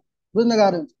नगरौँ, बुझ्न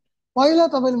गाह्रो हुन्छ। पहिला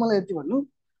तपाईँले मलाई यति भन्नु,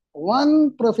 1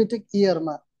 प्रोफेटिक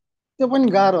इयरमा, त्यो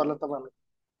पनि गाह्रो होला तपाईँलाई।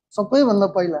 सबैभन्दा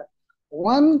पहिला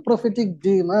 1 प्रोफेटिक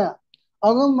डेमा,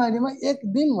 अगमबाणीमा 1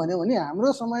 दिन भन्यो भने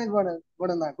हाम्रो समय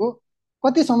गणनाको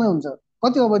कति समय हुन्छ?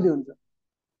 कति अवधि हुन्छ?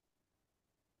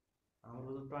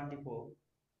 हाम्रो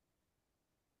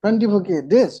 24 के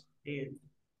डेज?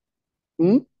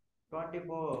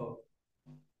 24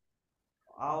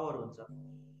 आवर हुन्छ।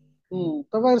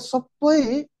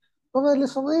 तपाईँहरूले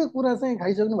सबै कुरा चाहिँ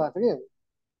खाइसक्नु भएको छ क्या।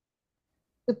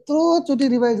 यत्रोचोटि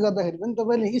रिभाइज गर्दाखेरि पनि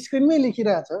तपाईँले स्क्रिनमै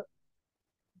लेखिरहेछ।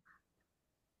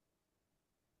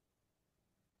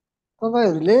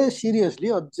 तपाईँहरूले सिरियसली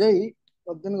अझै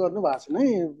अध्ययन गर्नु भएको छैन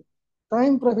है।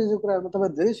 टाइम प्रोफेसको कुराहरूमा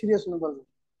तपाईँ धेरै सिरियस हुनुपर्छ।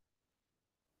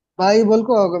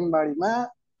 बाइबलको अगमबाडीमा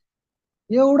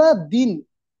एउटा दिन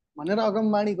भनेर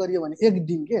अगमबाडी गरियो भने एक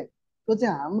दिन के त्यो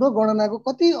चाहिँ हाम्रो गणनाको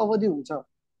कति अवधि हुन्छ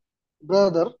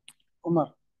ब्रदर उमर?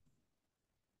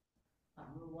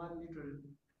 हाम्रो 1 लिटरल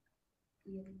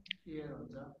इयर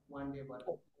हुन्छ। 1 डे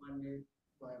भयो भने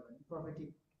प्रोफेटिक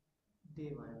डे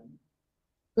भयो भने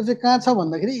त्यो चाहिँ कहाँ छ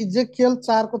भन्दाखेरि इजेकियल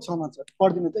 4 को 6 मा छ।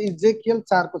 पढिदिनु त, इजेकियल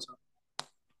 4 को 6।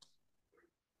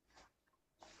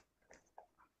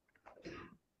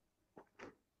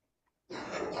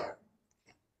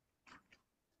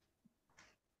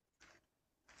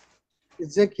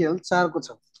 इजेकियल 4 को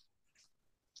 6।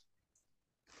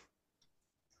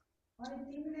 अनि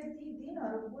तिमीले ती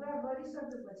दिनहरू पुरा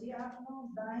गरिसकेपछि आफ्नो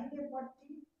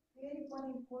दाहिनेपट्टि फेरि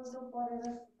पनि पोल्टो परेर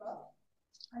सुत।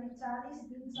 अनि 40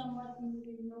 दिनसम्म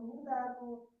तिमीले यहुदाको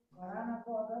घरानाको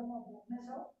अधर्म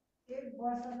भोग्नेछौ। 1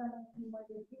 वर्षका निम्ति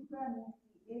मैले तिम्रा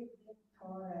निम्ति एक दिन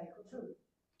ठहराएको छु।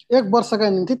 1 वर्षका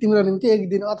निम्ति तिम्रो निम्ति एक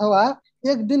दिन, अथवा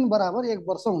एक दिन बराबर 1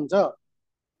 वर्ष हुन्छ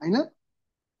हैन?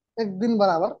 एक दिन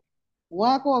बराबर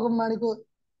उहाँको अगमबाडीको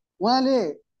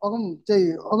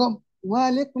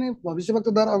उहाँले कुनै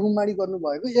भविष्यवक्ताद्वारा अगमबाडी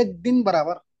गर्नुभएको एक दिन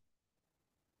बराबर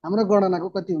हाम्रो गणनाको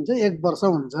कति हुन्छ? 1 वर्ष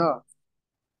हुन्छ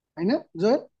हैन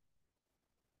जोयल?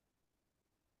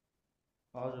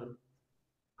 हजुर,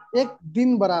 एक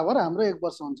दिन बराबर हाम्रो 1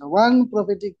 वर्ष हुन्छ। 1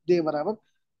 प्रोफेटिक डे बराबर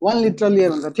 1 लिटरल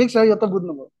इयर हुन्छ। ठिक छ, यो त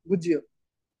बुझ्नुभयो, बुझियो।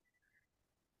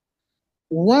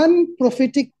 1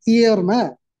 प्रोफेटिक इयरमा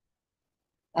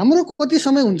हाम्रो कति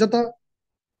समय हुन्छ त?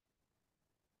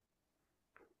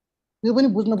 यो पनि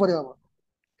बुझ्नु पर्यो। अब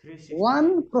 1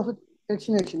 प्रोफेटिक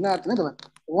एकछिन नआत्नु है तपाईँ।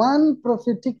 1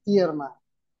 प्रोफेटिक इयरमा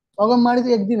अगमबाडी त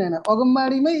एक दिन होइन,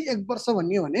 अगमबाडीमै 1 वर्ष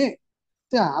भनियो भने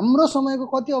त्यो हाम्रो समयको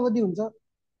कति अवधि हुन्छ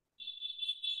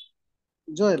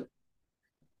जोयल?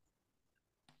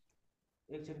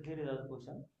 एकचोटि फेरि दाजु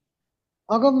क्वेसन।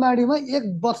 अगमबाडीमा 1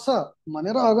 वर्ष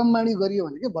भनेर अगमबाडी गरियो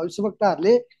भने के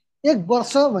भविष्यवक्ताहरूले 1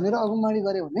 वर्ष भनेर अगमबाडी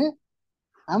गर्यो भने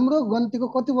हाम्रो गन्तीको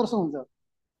कति वर्ष हुन्छ?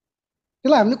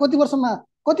 त्यसलाई हामीले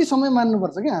कति समय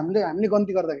मान्नुपर्छ कि हामीले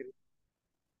गन्ती गर्दाखेरि?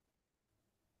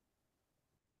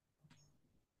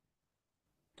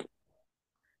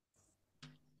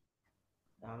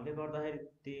 हामीले गर्दाखेरि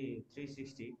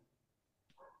 360।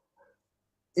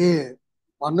 ए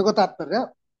भन्नुको तात्पर्य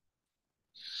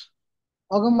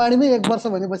अगमबाडीमै 1 वर्ष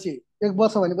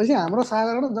भनेपछि हाम्रो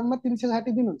साधारण जम्मा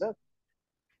 360 दिन हुन्छ।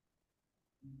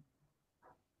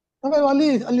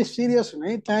 तपाईँ अलि सिरियस हुनु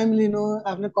है, टाइम लिनु,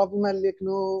 आफ्नो कपीमा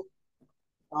लेख्नु।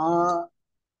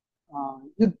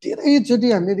 यो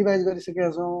धेरैचोटि हामीले रिभाइज गरिसकेका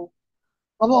छौँ।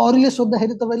 अब अरूले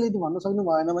सोद्धाखेरि तपाईँले यदि भन्न सक्नु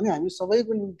भएन भने हामी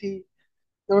सबैको निम्ति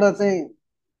एउटा चाहिँ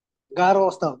गाह्रो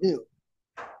अवस्था हो कि यो।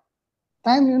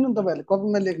 टाइम लिनु, तपाईँहरूले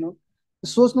कपीमा लेख्नु,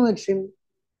 सोच्नु, एकछिन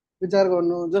विचार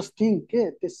गर्नु, जस्ट थिङ्क के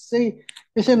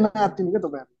त्यसै नआत्तिनु क्या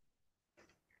तपाईँहरू।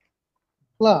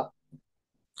 ल,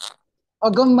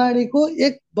 अगमबाडीको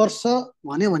 1 वर्ष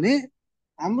भन्यो भने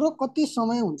हाम्रो कति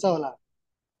समय हुन्छ होला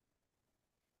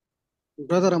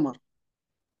ब्रदर अमर?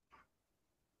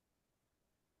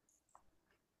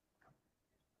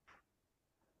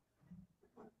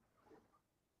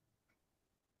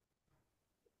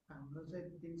 हाम्रो चाहिँ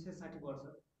 360 वर्ष।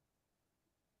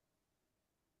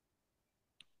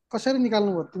 कसरी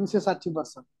निकाल्नु भयो 360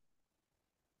 वर्ष?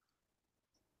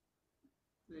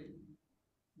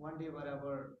 1 डे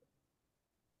बराबर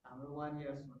हाम्रो 1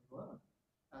 इयर्स हुनुभयो।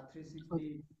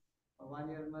 360 1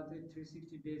 इयरमा चाहिँ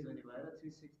 360 डेज हुने भएर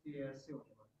 360 इयर्स चाहिँ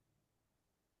हुने भयो।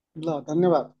 ल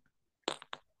धन्यवाद।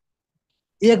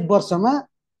 1 वर्षमा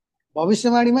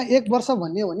भविष्यवाणीमा 1 वर्ष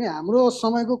भन्यो भने हाम्रो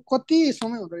समयको कति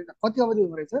समय हुँदो रहेछ, कति अवधि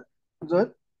हुँदो रहेछ जोयल?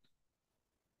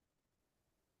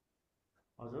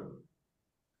 हजुर,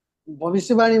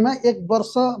 भविष्यवाणीमा 1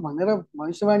 वर्ष भनेर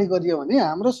भविष्यवाणी गरियो भने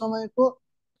हाम्रो समयको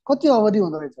कति अवधि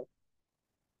हुँदो रहेछ?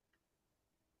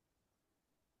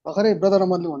 भर्खरै ब्रदर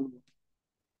अमरले भन्नुभयो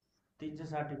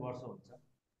 360 वर्ष हुन्छ।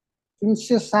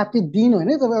 360 दिन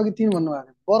होइन, तपाईँ अघि 3 भन्नुभएको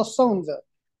थियो, वर्ष हुन्छ।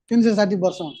 360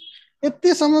 वर्ष हुन्छ।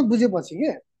 यतिसम्म बुझेपछि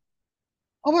के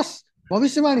अब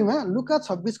भविष्यवाणीमा लुका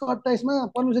 26 को 28 मा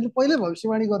परमेश्वरले पहिल्यै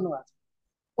भविष्यवाणी गर्नुभएको छ।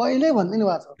 पहिल्यै भनिदिनु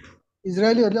भएको छ,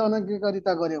 इजरायलीहरूले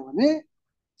अनाज्ञाकारिता गर्यो भने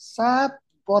 7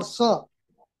 वर्ष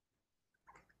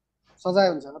सजाय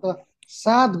हुन्छ, अथवा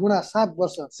 7 गुणा 7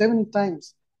 वर्ष, 7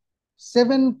 टाइम्स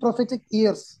 7 प्रोफेटिक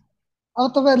इयर्स। अब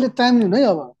तपाईँहरूले टाइम लिनु है।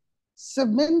 अब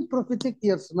 7 प्रोफेटिक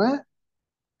इयर्समा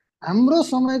हाम्रो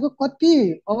समयको कति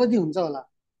अवधि हुन्छ होला?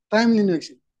 टाइम लिनु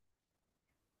एकछिन।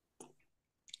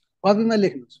 कपीमा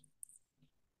लेख्नुहोस्।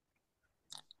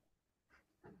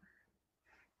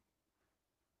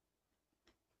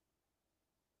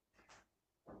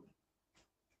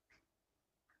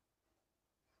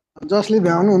 जसले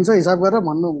भ्याउनुहुन्छ हिसाब गरेर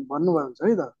भन्नुभयो हुन्छ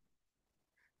है त।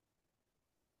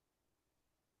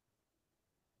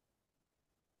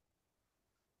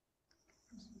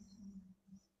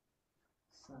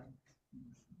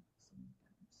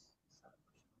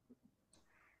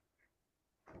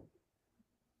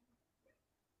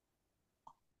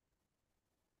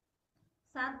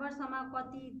 सात वर्षमा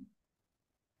कति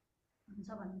हुन्छ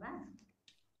भन्नुभयो?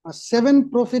 7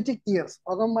 प्रोफेटिक इयर्स,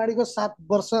 अगमबाडीको 7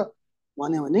 वर्ष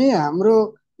भन्यो भने हाम्रो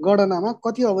गणनामा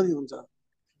कति अवधि हुन्छ?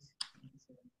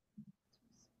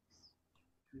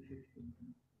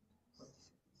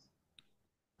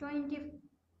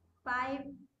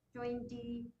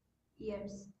 25-20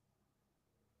 years।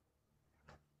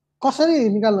 कसरी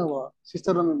निकाल्नु भयो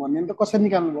सिस्टर रमी भन्ने त कसरी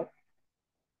निकाल्नु भयो?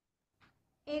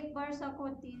 एक वर्षको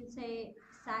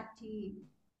 360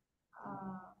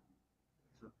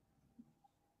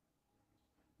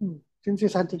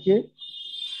 360 के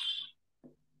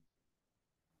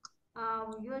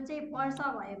यो चाहिँ वर्ष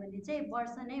भयो भने चाहिँ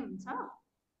वर्ष नै हुन्छ।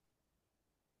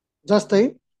 जस्तै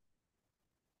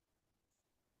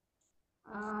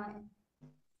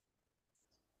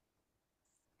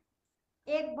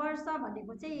एक वर्ष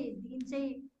भनेको चाहिँ दिन चाहिँ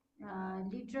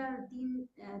लिटरल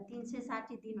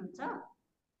 360 दिन हुन्छ।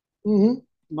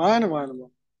 भएन भएन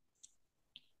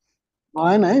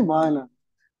भएन है भएन।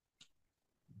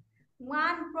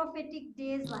 1 प्रोफेटिक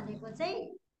डेज भनेको चाहिँ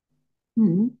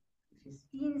 360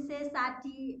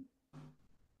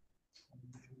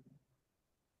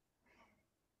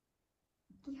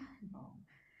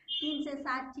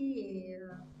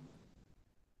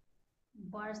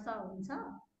 वर्ष हुन्छ।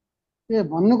 ए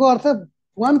भन्नुको अर्थ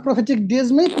 1 प्रोफेटिक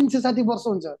डेजमै 360 वर्ष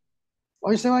हुन्छ।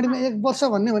 भविष्यवाणीमा 1 वर्ष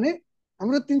भन्ने भने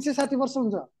हाम्रो 360 वर्ष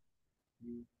हुन्छ।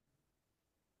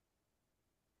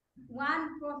 1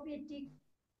 प्रोफेटिक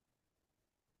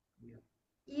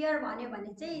इयर भन्यो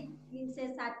भने चाहिँ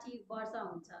 360 वर्ष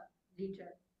हुन्छ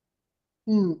लिटरल।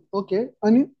 ओके,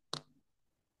 अनि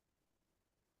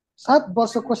 7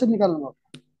 वर्ष कसरी निकाल्नु भयो?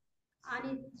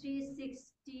 अनि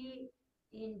 360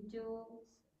 into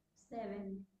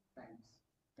 7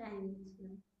 times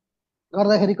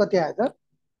गर्दाखेरि कति आयो त?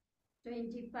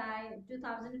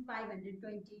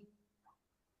 2520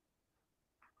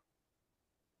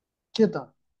 के त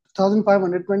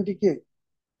 2520 के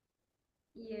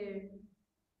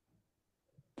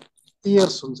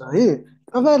इयर्स हुन्छ है।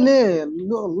 तपाईहरुले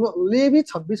लेवी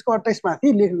 26 को 28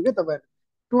 माथि लेख्नु के तपाईहरु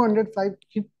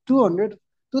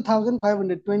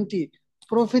 2520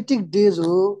 प्रोफेटिक डेज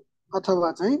हो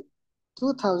अथवा चाहिँ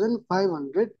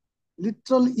 2500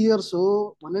 लिटरल इयर्स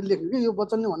हो भनेर लेख्नु के। यो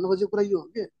वचनले भन्न खोजेको कुरा यो हो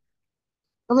के।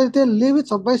 तपाईहरु त्यो लेवी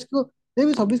 26 को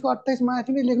 28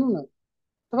 माथि नै लेख्नु न।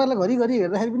 तपाईहरुलाई घरिघरि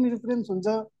हेर्दाखेरि पनि रिफरेन्स हुन्छ।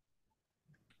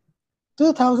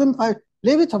 2005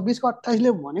 लेवी 26 को 28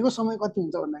 ले भनेको समय कति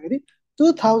हुन्छ भन्दाखेरि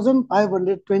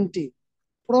 2520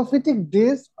 प्रोफेटिक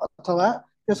डेज अथवा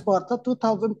त्यसको अर्थ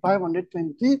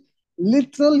 2520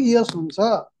 लिटरल इयर्स हुन्छ।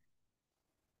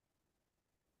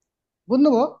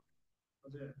 बुझ्नुभयो?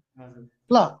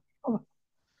 ल अब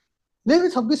लेवी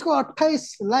 26 को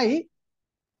 28 लाई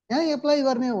यहाँ एप्लाई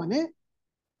गर्ने हो भने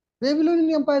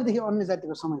बेबिलोनियन एम्पायर देखि अन्य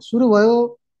जातिको समय सुरु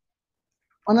भयो।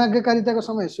 अनाज्ञाकारिताको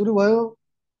समय सुरु भयो।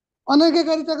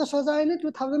 अनाज्ञाकारिताको सजाय नै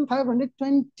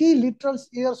 2520 लिटरल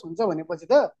इयर्स हुन्छ भनेपछि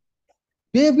त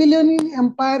बेबिलोनियन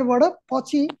एम्पायरबाट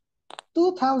पछि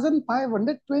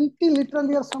 2520 लिटरल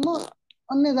इयर्ससम्म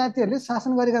अन्य जातिहरूले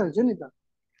शासन गरेका हुन्छ नि त,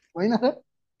 होइन र?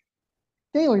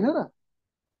 त्यही होइन र?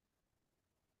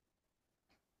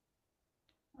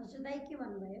 हजुर दाइ के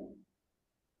भन्नुभयो?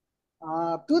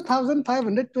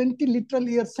 2520 लिटरल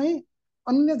इयर्स चाहिँ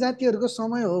अन्य जातिहरूको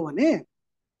समय हो भने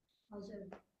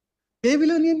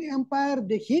बेबिलोनियन एम्पायर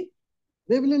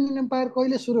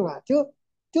कहिले सुरु भएको थियो?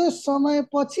 त्यो समय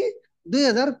पछि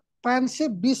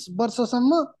 2520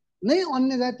 वर्षसम्म नै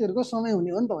अन्य जातिहरूको समय हुने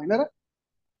हो नि त, होइन र?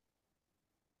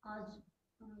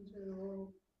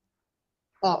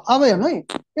 अब हेर्नु है,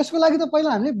 यसको लागि त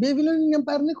पहिला हामीले बेबिलोनियन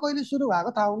एम्पायर नै कहिले सुरु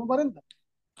भएको थाहा हुनु पर्यो नि त।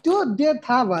 त्यो डेट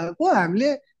थाहा भएको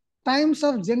हामीले टाइम्स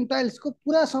अफ जेन्टाइल्सको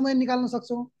पुरा समय निकाल्न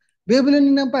सक्छौँ।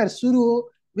 बेबिलोनियन एम्पायर सुरु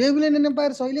हो, बेबिलोनियन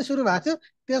एम्पायर अहिले सुरु भएको थियो,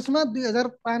 त्यसमा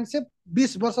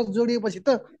 2520 वर्ष जोडिएपछि त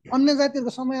अन्य जातिहरूको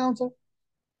समय आउँछ,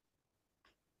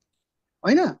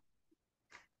 होइन?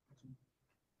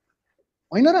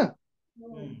 होइन र?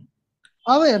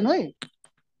 अब हेर्नु है,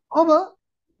 अब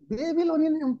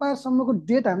बेबिलोनियन एम्पायरसम्मको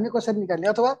डेट हामीले कसरी निकाल्ने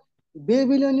अथवा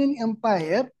बेबिलोनियन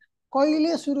एम्पायर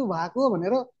कहिले सुरु भएको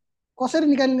भनेर कसरी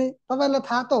निकाल्ने? तपाईहरुलाई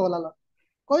थाहा त होला। ल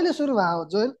कहिले सुरु भयो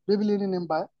जोएल बेबिलोनियन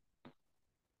एम्पायर?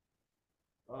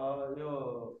 यो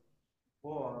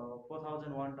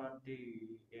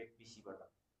 4128 BC-बाट।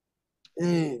 ए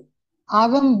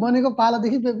आदम बनेको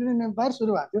पालादेखि बेबिलोनियन एम्पायर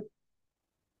सुरु भएको थियो।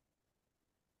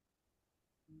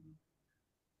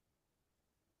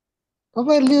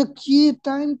 तपाईँहरूले यो कि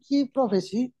टाइम कि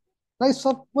प्रोफेसीलाई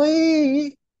सबै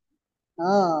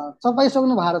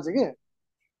चपाइसक्नु भएको रहेछ के?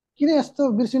 किन यस्तो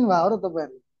बिर्सिनु भयो र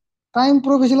तपाईँहरूले? टाइम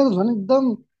प्रोफेसीलाई त झन् एकदम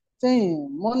चाहिँ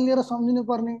मन लिएर सम्झिनु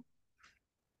पर्ने।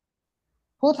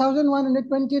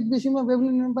 4128 BC-मा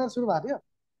बेबिलोनियन एम्पायर सुरु भएको थियो।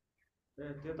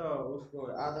 त्यो त उसको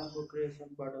आदमको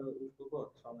क्रिएसनबाट उसको पो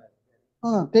समय।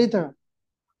 त्यही त।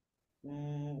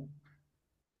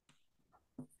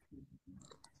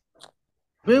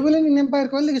 बेबिलोनियन एम्पायर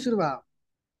कहिलेदेखि सुरु भयो?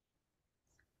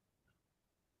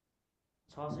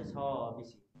 606 BC।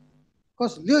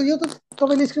 यो त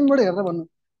तपाईँले स्क्रिनबाट हेरेर भन्नु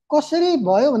कसरी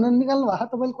भयो भनेर निकाल्नु भएको?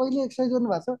 तपाईँले कहिले एक्सर्साइज गर्नु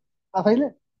भएको छ आफैले?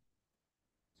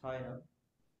 छैन।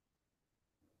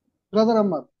 ब्रदर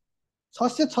अम्मर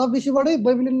 606 BC-बाटै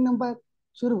बेबिलोनियन एम्पायर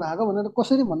सुरु भएको भनेर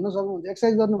कसरी भन्न सक्नुहुन्छ?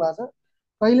 एक्सर्साइज गर्नु भएको छ?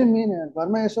 कहिले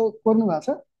घरमा यसो कोर्नु भएको छ?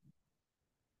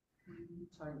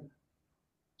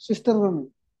 सिस्टर गर्नु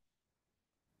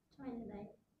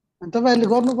तपाईँहरूले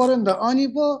गर्नु पर्यो नि त, अनि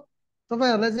पो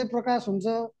तपाईँहरूलाई चाहिँ प्रकाश हुन्छ।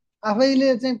 आफैले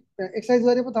चाहिँ एक्सर्साइज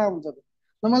गरे पो थाहा हुन्छ।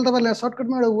 ल मैले तपाईँलाई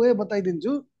सर्टकटमा एउटा वे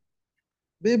बताइदिन्छु।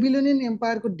 बेबिलोनियन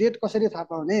एम्पायरको डेट कसरी थाहा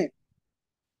पाउने,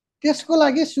 त्यसको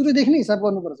लागि सुरुदेखि नै हिसाब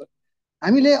गर्नुपर्छ।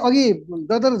 हामीले अघि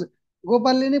ब्रदर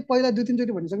गोपालले नै पहिला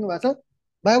 2-3चोटि भनिसक्नु भएको छ।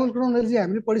 बाइबल क्रोनोलोजी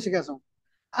हामीले पढिसकेका छौँ।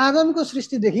 आदमको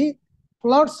सृष्टिदेखि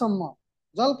फ्लडसम्म,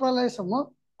 जल प्रलयसम्म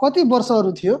कति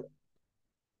वर्षहरू थियो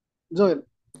जोएल?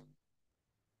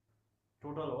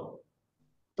 टोटल हो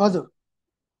हजुर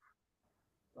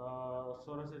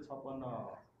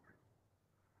 1656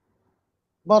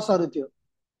 वर्षहरू थियो।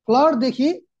 फ्लडदेखि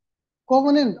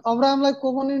कोभनेन्ट, अब्राहमलाई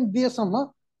कोभनेन्ट दिएसम्म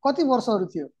कति वर्षहरू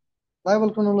थियो बाइबल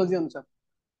क्रोनोलोजी अनुसार?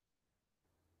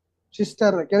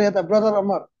 सिस्टर के अरे यता ब्रदर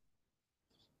अमर।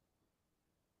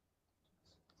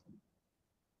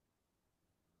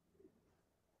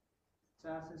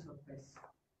 427।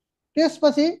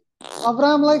 त्यसपछि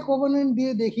अब्राहमलाई कोभनेन्ट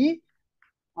दिएदेखि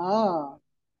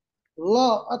ल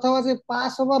अथवा चाहिँ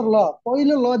पासओभर ल,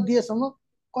 पहिलो ल दिएसम्म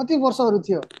कति वर्षहरू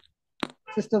थियो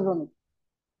सिस्टर गर्नु?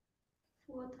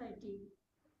 430।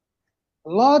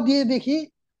 ल दिएदेखि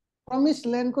प्रमिस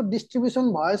ल्यान्डको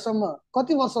डिस्ट्रिब्युसन भएसम्म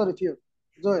कति वर्षहरू थियो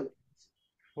जोएल?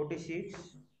 46।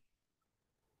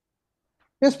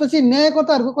 त्यसपछि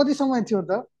न्यायकर्ताहरूको कति समय थियो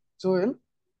त जोएल?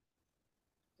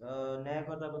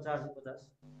 न्यायकर्ताको 450।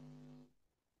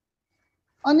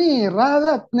 अनि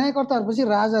राजा, न्यायकर्ताहरूपछि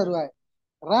राजाहरू आए।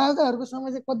 राजाहरूको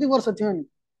समय चाहिँ कति वर्ष थियो नि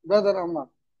ब्रदर अम्मा?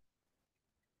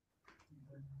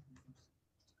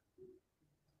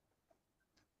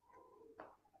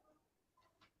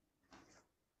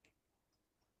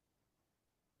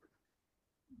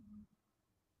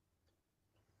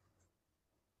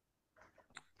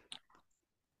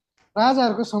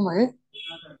 राजाहरूको समय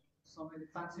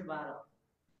 512।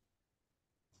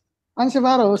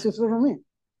 512 हो सिस्टर मम्मी?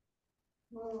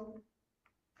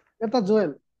 यता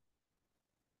जोएल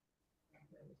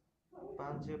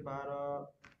 512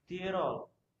 13।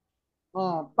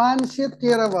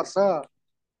 513 वर्ष।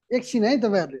 एकछिन है,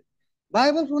 तपाईँहरूले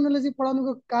बाइबल क्रोनोलोजी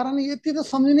पढाउनुको कारण यति त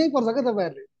सम्झिनै पर्छ क्या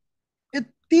तपाईँहरूले।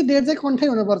 यति डेट चाहिँ कन्ठै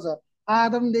हुनुपर्छ।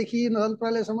 आदमदेखि जल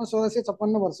प्रलयसम्म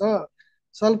 1656 वर्ष।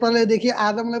 जल प्रलयदेखि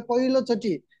आदमलाई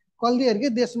पहिलोचोटि कल्दीहरूकै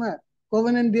देशमा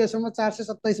कोभेनेन्ट दिएसम्म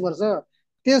 427 वर्ष।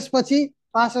 त्यसपछि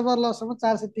पासओभर लसम्म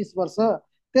 430 वर्ष।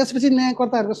 त्यसपछि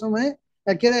न्यायकर्ताहरूको समय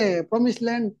के अरे प्रमिस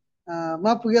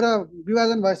ल्यान्डमा पुगेर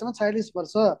विभाजन भएसम्म 46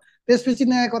 वर्ष। त्यसपछि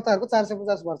न्यायकर्ताहरूको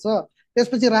 450 वर्ष।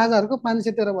 त्यसपछि राजाहरूको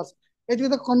 513 वर्ष। यति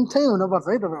त कन्ठै हुनुपर्छ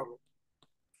है तपाईँहरू।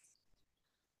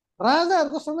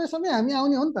 राजाहरूको समय हामी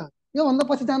आउने हो नि त। योभन्दा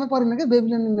पछि जानु परेन क्या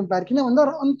बेबिलोनियन एम्पायर, किन भन्दा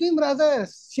अन्तिम राजा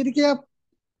सिर्किया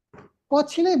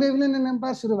पछि नै बेबिलोनियन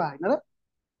एम्पायर सुरु भयो होइन र?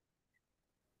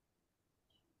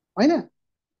 होइन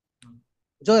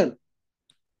जोएल?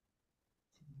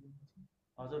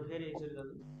 हजुर फेरि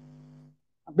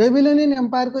बेबिलोनियन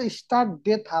एम्पायरको स्टार्ट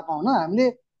डेट थाहा पाउन हामीले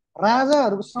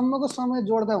राजाहरूसम्मको समय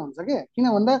जोड्दा हुन्छ के? किन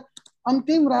भन्दा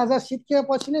अन्तिम राजा सिर्किया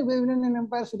पछि नै बेबिलोनियन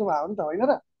एम्पायर सुरु भयो नि त, होइन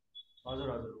र? हजुर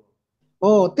हजुर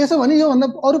हो। त्यसो भने योभन्दा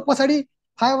अरू पछाडि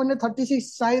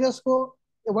 536 साइरसको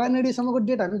 180 सम्मको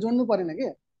डेट हामी जोड्नु परेन के?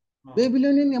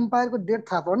 बेबिलोनियन एम्पायरको डेट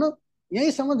थाहा पाउन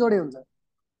यहीँसम्म जोडे हुन्छ,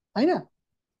 होइन?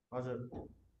 हजुर।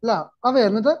 ल अब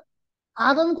हेर्नु त,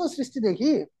 आदमको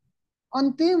सृष्टिदेखि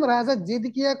अन्तिम राजा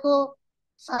जेदिकियाको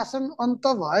शासन अन्त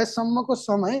भएसम्मको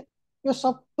समय, यो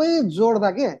सबै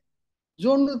जोड्दा के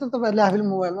जोड्नु त तपाईँहरूले आफैले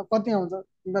मोबाइलमा कति आउँछ?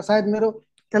 सायद मेरो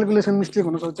क्यालकुलेसन मिस्टेक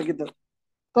हुनसक्छ कि त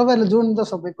तपाईँहरूले जोड्नु त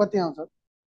सबै कति आउँछ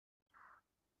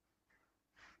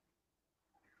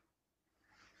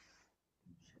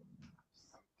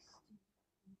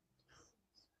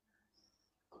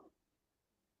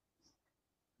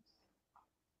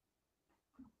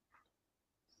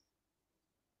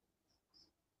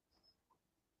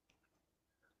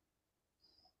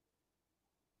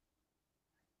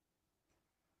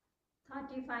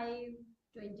 35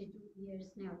 22 years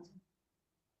नै हुन्छ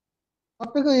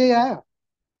सबैको यही आयो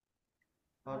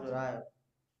हजुर आयो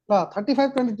ल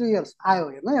 35-22 इयर्स आयो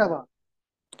हेर्नु है अब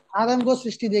आदमको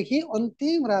सृष्टिदेखि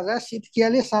अन्तिम राजा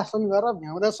सिद्कियाले शासन गरेर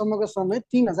भ्याउँदासम्मको समय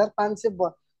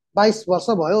 3522 वर्ष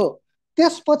भयो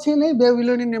त्यसपछि नै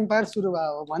बेबिलोनियन एम्पायर सुरु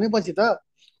भयो भनेपछि त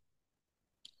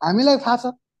हामीलाई थाहा छ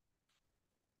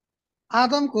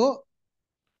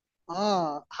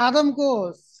आदमको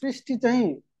सृष्टि चाहिँ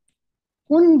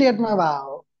कुन डेटमा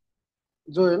भयो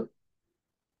जोएल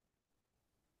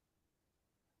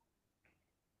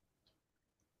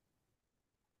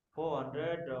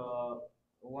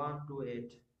 401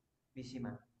 BC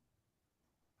मा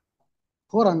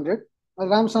 400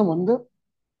 रामसम भन्नु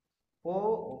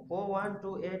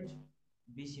 4128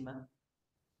 BC मा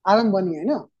आदम बनी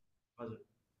होइन हजुर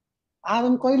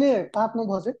आदम कहिले पापमा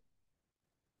बसे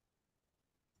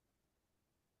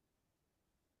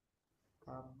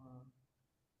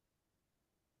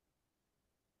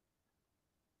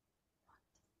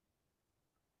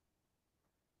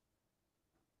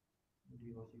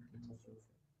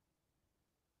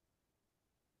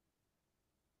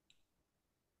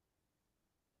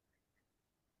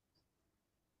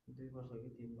दुई वर्ष कि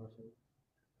 3 वर्ष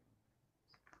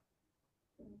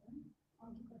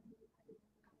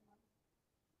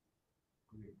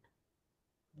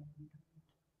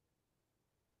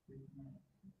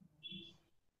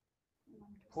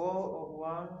फोर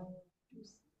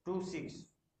 126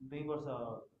 2 वर्ष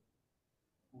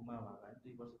उमा भएका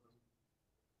 2 वर्ष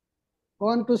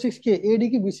 126 के एडी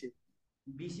कि बिसी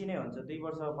बिसी नै हुन्छ 2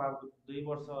 वर्ष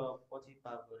पछि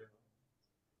पाप गरेको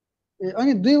ए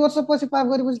अनि 2 वर्षपछि पाप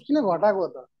गरेपछि किन घटाएको हो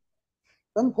त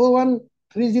झन्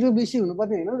 4130 बिसी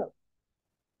हुनुपर्ने होइन र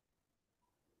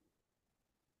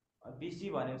बिसी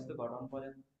भनेपछि त घटाउनु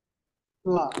पर्यो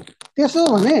ल त्यसो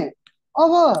भने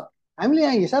अब हामीले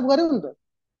यहाँ हिसाब गर्यौँ नि त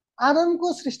आदमको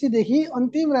सृष्टिदेखि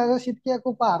अन्तिम राजा सिद्कियाको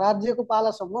राज्यको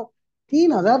पालासम्म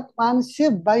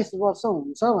 3522 वर्ष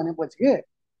हुन्छ भनेपछि के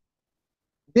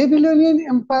बेबिलोनियन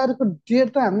एम्पायरको डेट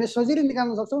त हामीले सजिलै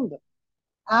निकाल्न सक्छौँ नि त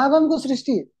आदमको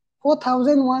सृष्टि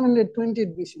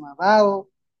 4128 बिसीमा भयो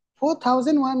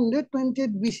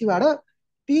 4128 बिसीबाट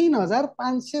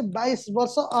 3522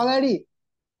 वर्ष अगाडि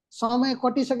समय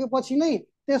कटिसकेपछि नै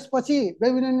त्यसपछि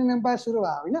बेबिलोनियन एम्पायर सुरु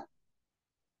भयो होइन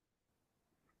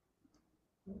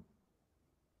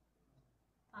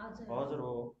हजुर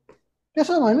हो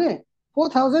त्यसो भने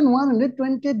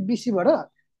 4128 बिसीबाट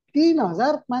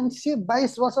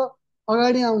 3522 वर्ष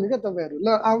अगाडि आउने क्या तपाईँहरू ल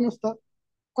आउनुहोस् त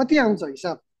कति आउँछ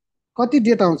हिसाब कति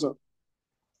डेट आउँछ के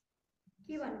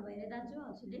भन्नुभयो रे दाजु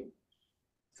हजुरले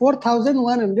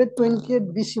 4128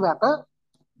 बिसीबाट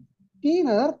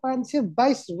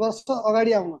 3522 वर्ष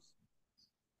अगाडि आउनुहोस्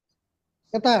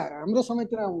यता हाम्रो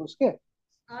समयतिर आउनुहोस् के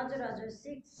हजुर हजुर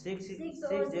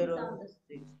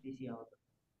 606 BC आउँछ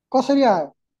कसरी आयो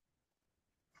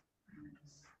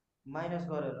माइनस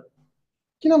गरेर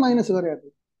किन माइनस गरे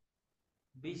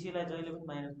बिसीलाई जहिले पनि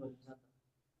माइनस गरिन्छ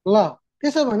ल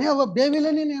त्यसो भने अब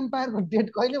बेबिलोनियन एम्पायरको डेट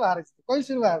कहिले भएको छ कहिले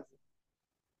सुरु भएको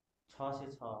छ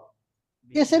 606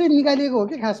 यसरी निकालिएको हो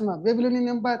कि खासमा बेबिलोनियन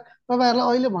एम्पायर तपाईँहरूलाई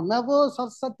अहिले भन्दा पो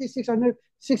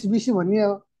 606 बिसी भन्ने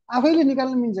हो आफैले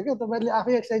निकाल्न मिल्छ क्या तपाईँहरूले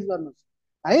आफै एक्सर्साइज गर्नुहोस्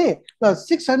है ल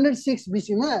 606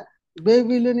 बिसीमा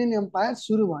बेबिलोनियन एम्पायर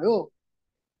सुरु भयो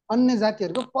अन्य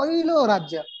जातिहरूको पहिलो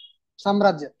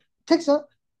साम्राज्य ठिक छ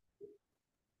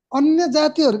अन्य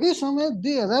जातिहरूकै समय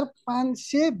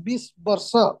 2520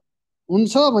 वर्ष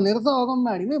हुन्छ भनेर त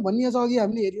अगमबाडीमै भनिएछ अघि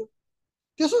हामीले हेऱ्यो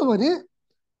त्यसो भने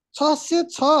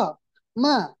 606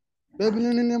 मा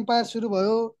बेबिलोनियन एम्पायर सुरु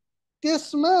भयो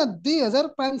त्यसमा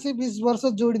 2520 वर्ष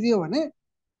जोडिदियो भने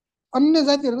अन्य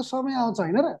जातिहरूको समय आउँछ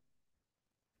होइन र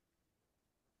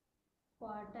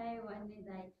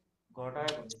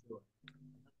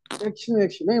एकछिन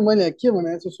है मैले के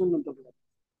भनेको छु सुन्नु तपाईँलाई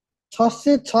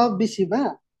 606 बिसीमा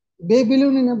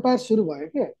बेबिलोनियन एम्पायर सुरु भयो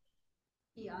के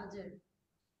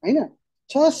होइन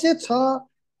 606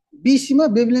 बिसीमा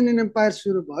बेबिलोनियन एम्पायर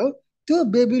सुरु भयो त्यो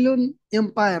बेबिलोन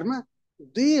एम्पायरमा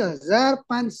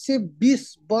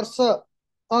 2520 वर्ष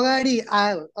अगाडि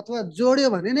आयो अथवा जोड्यो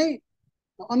भने नै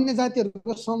अन्य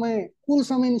जातिहरूको समय कुल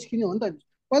समय निस्किने हो नि त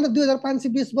पहिला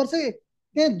 2520 वर्षै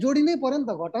त्यहाँ जोडिनै पर्यो नि त,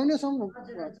 घटाउने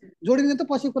जोडिने त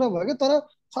पछि कुरा भयो कि, तर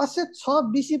 606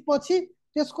 BC पछि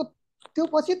त्यसको त्यो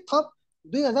पछि थप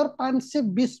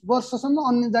 2520 वर्षसम्म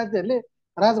अन्य जातिहरूले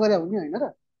राज गरे हुने होइन र।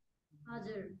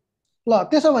 ल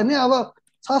त्यसो भने अब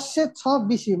 606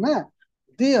 BC मा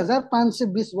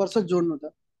 2520 वर्ष जोड्नु त,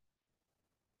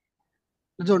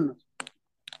 जोड्नु।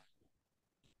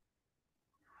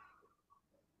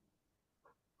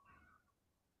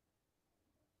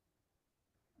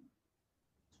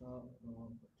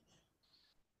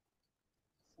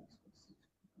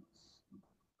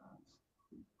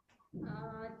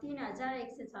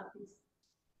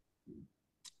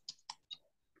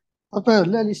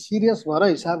 तपाईँहरूले अलिक सिरियस भएर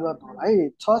हिसाब गर्नु होला है।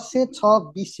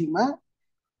 606 BC मा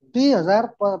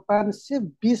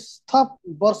 2520 थप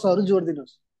वर्षहरू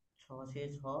जोडिदिनुहोस्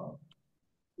 606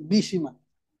 BC मा।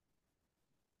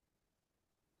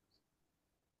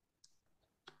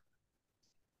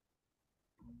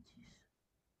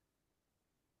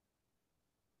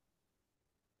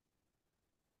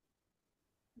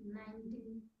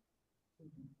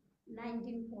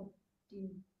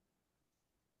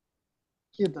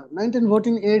 के त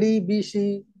 1914 AD BC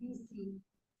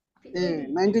ए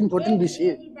 1914 BC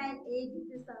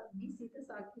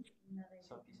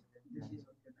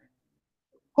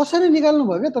कसरी निकाल्नु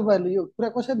भयो क्या तपाईँहरूले? यो कुरा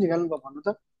कसरी निकाल्नु भयो भन्नु त?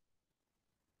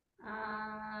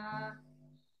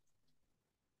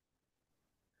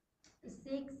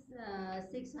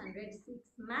 606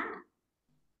 मा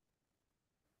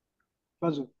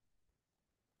हजुर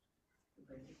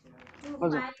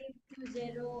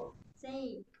 2520 चाहिँ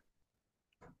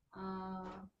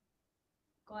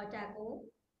घटाको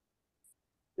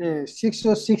ए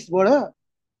 606 बाट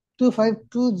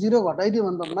 2520 घटाइदियो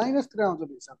भने त माइनसतिर आउँछ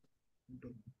नि हिसाब।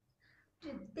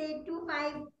 त्यही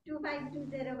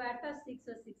 2520 बाट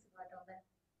 606 घटाउँदा।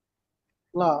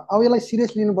 ल अब यसलाई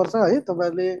सिरियस लिनुपर्छ है।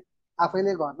 तपाईँहरूले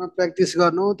आफैले घरमा प्र्याक्टिस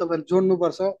गर्नु, तपाईँले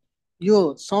जोड्नुपर्छ। यो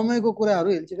समयको कुराहरू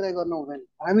हेलचिक्राइ गर्न हुँदैन,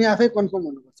 हामी आफै कन्फर्म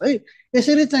हुनुपर्छ है।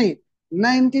 यसरी चाहिँ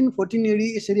 1914 AD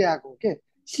यसरी आएको हो के,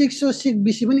 606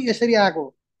 BC पनि यसरी आएको।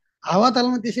 हावा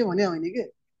तालमा त्यसै भने होइन के,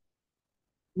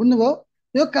 बुझ्नुभयो?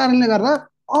 त्यो कारणले गर्दा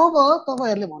अब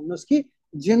तपाईँहरूले भन्नुहोस् कि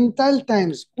जेन्टाइल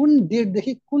टाइम्स कुन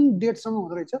डेटदेखि कुन डेटसम्म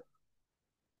हुँदो रहेछ?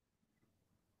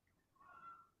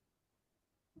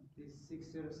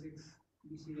 606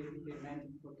 BC देखि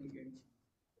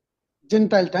 1948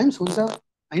 जेन्टाइल टाइम्स हुन्छ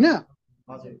होइन?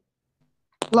 हजुर।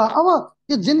 ल अब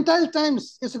यो जेन्टाइल टाइम्स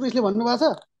यसो क्रिस्टले भन्नुभएको छ,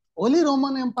 होली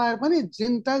रोमन एम्पायर पनि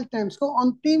जेन्टाइल टाइम्सको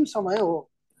अन्तिम समय हो।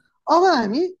 अब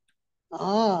हामी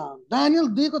दानियल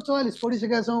 2:44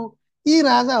 पढिसकेका छौँ। यी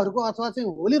राजाहरूको अथवा चाहिँ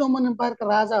होली रोमन एम्पायरका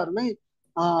राजाहरूमै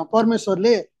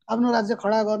परमेश्वरले आफ्नो राज्य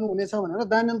खडा गर्नुहुनेछ भनेर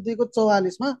दानियल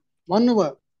 2:44 मा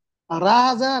भन्नुभयो।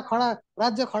 राज्य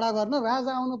खडा गर्न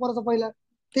राजा आउनु पर्छ पहिला,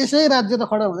 त्यसै राज्य त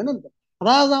खडा हुँदैन नि त,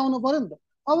 राजा आउनु पर्यो नि त।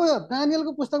 अब यो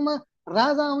दानियलको पुस्तकमा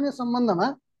राजा आउने सम्बन्धमा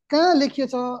कहाँ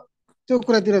लेखिएछ त्यो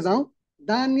कुरातिर जाउँ।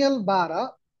 दानियल 12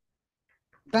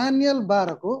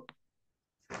 को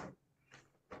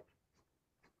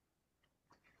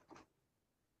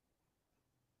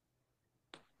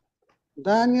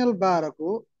दानियल 12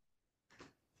 को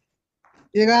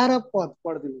 11 पद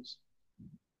पढिदिनुहोस्।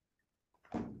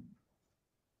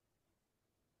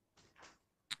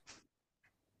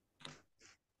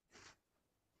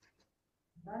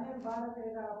 दानियल 12 को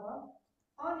 11 पद।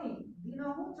 अनि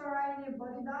दिनहुँ चढाइने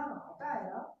बलिदान हटाएर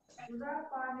उजाड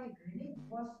पार्ने घृणित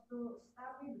वस्तु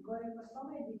स्थापित गरेको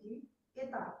समयदेखि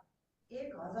यता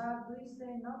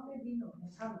 1290 दिन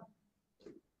हुनेछन्।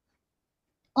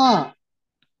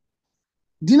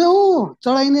 दिनहुँ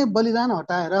चढाइने बलिदान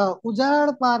हटाएर उजाड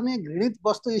पार्ने घृणित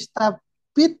वस्तु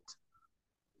स्थापित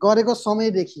गरेको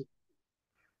समयदेखि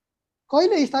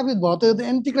कहिले स्थापित भयो त? यो त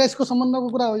एन्टिक्राइस्टको सम्बन्धको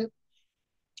कुरा हो। यो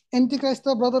एन्टिक्राइस्ट त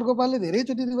ब्रदर गोपालले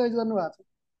धेरैचोटि रिभाइज गर्नुभएको छ।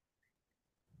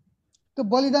 त्यो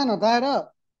बलिदान हटाएर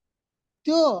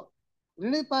त्यो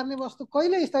घृणित पार्ने वस्तु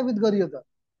कहिले स्थापित गरियो त?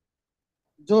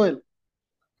 जोएल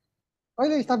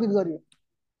कहिले स्थापित गरियो?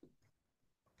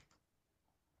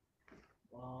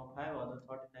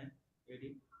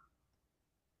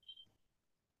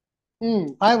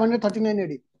 539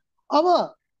 AD। अब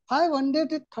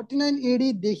 539 AD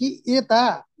देखि यता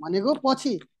भनेको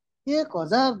पछि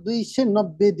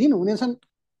 1290 दिन हुनेछन्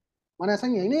भनेको छ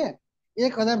नि होइन?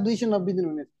 1290 दिन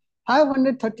हुनेछ।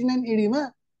 539 AD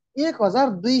मा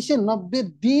 1290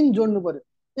 दिन जोड्नु पर्यो।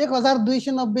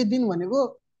 1290 दिन भनेको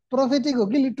प्रोफेटिक हो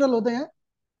कि लिटरल हो त? यहाँ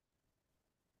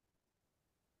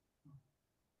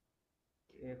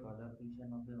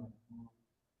 1290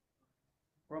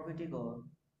 हो,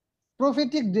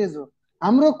 प्रोफेटिक डेज हो।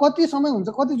 हाम्रो कति समय हुन्छ,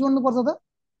 कति जोड्नु पर्छ त?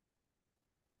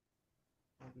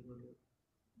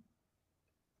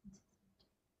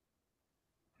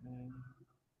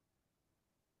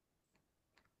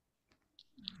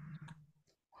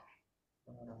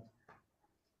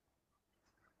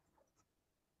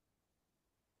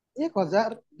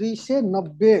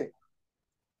 1290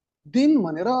 दिन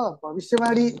भनेर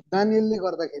भविष्यवाणी दानियलले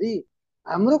गर्दाखेरि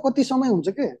हाम्रो कति समय हुन्छ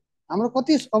के? हाम्रो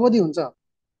कति अवधि हुन्छ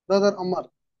ब्रदर अमर?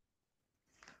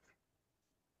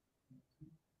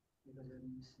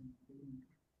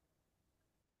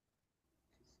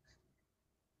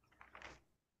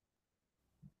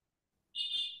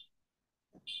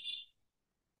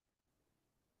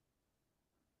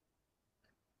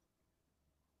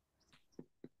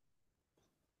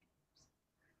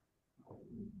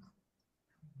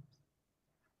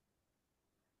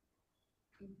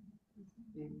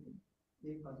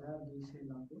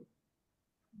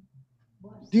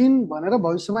 दिन भनेर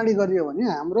भविष्यवाणी गरियो भने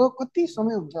हाम्रो कति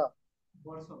समय हुन्छ?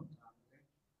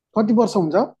 कति वर्ष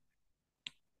हुन्छ?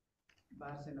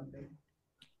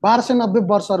 1290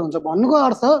 वर्षहरू हुन्छ। भन्नुको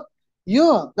अर्थ यो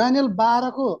दानियल 12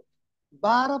 को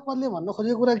 12 पदले भन्न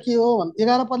खोजेको कुरा के हो?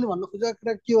 11 पदले भन्न खोजेको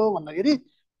कुरा के हो भन्दाखेरि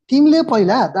तिमीले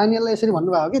पहिला दानियललाई यसरी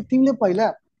भन्नुभयो कि तिमीले पहिला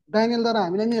दानियलद्वारा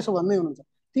हामीलाई नि यसो भन्दै हुनुहुन्छ,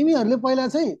 तिमीहरूले पहिला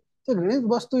चाहिँ त्यो घृणित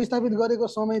वस्तु स्थापित गरेको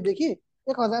समयदेखि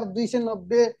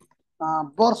 1290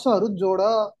 वर्षहरू जोड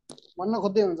भन्न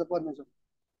खोज्दै हुनुहुन्छ परमेश्वर।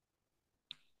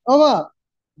 अब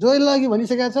जोइलले अघि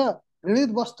भनिसकेको छ घृणित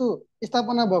वस्तु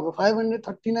स्थापना भएको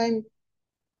 539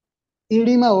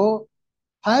 एडीमा हो।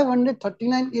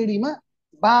 539 एडीमा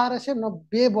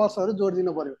 1290 वर्षहरू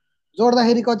जोडिदिनु पर्यो।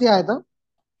 जोड्दाखेरि कति आयो त?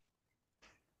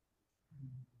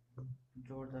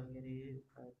 जोड्दाखेरि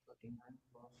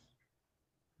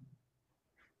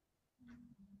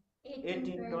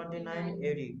 1829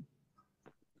 एडी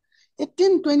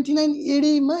 1829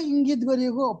 एडीमा इङ्गित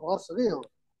गरिएको वर्ष के हो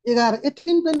 11।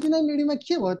 1829 एडीमा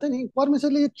के भयो त नि?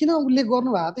 परमेश्वरले यो किन उल्लेख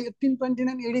गर्नुभएको त?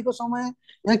 1829 एडीको समय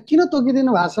यहाँ किन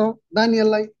तोकिदिनु भएको छ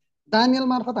दानियललाई? दानियल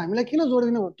मार्फत हामीलाई किन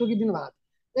तोकिदिनु भएको?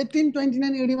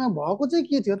 1829 एडीमा भएको चाहिँ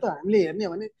के थियो त? हामीले हेर्ने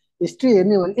हो भने हिस्ट्री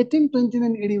हेर्ने हो भने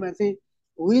 1829 एडीमा चाहिँ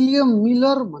विलियम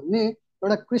मिलर भन्ने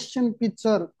एउटा क्रिस्चियन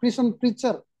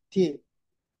प्रिचर थिए,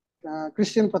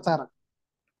 क्रिस्चियन प्रचारक।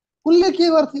 उनले के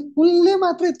गर्थे? उनले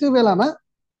मात्रै त्यो बेलामा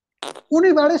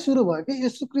उनीबाटै सुरु भयो कि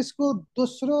येशू क्रिस्टको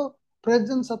दोस्रो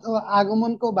प्रेजेन्स अथवा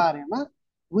आगमनको बारेमा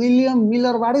विलियम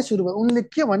मिलरबाटै सुरु भयो। उनले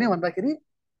के भने भन्दाखेरि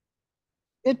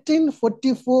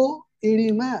 1844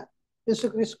 एडीमा येशू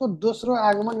क्रिस्टको दोस्रो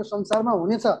आगमन यो संसारमा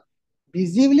हुनेछ,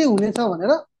 भिजिबली हुनेछ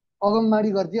भनेर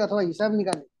अगमबाडी गर्थे अथवा हिसाब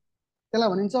निकाल्ने। त्यसलाई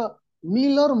भनिन्छ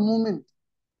मिलर मुभमेन्ट।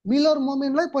 मिलर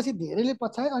मुभमेन्टलाई पछि धेरैले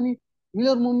पछाए अनि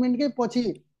मिलर मुभमेन्टकै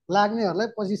पछि लाग्नेहरूलाई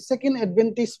पछि सेकेन्ड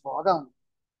एडभेन्टिस्ट भएका हुन्।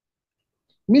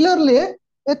 मिलरले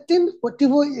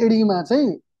 1844 एडीमा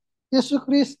चाहिँ येशू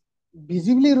क्रिस्ट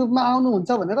भिजिबली रूपमा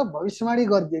आउनुहुन्छ भनेर भविष्यवाणी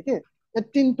गरिदिए के?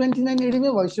 1829 एडीमै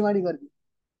भविष्यवाणी गरिदिए।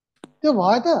 त्यो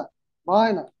भयो त?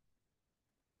 भएन।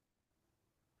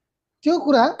 त्यो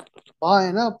कुरा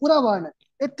भएन, पुरा भएन।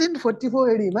 1844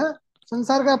 एडीमा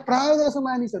संसारका प्राय जसो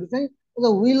मानिसहरू चाहिँ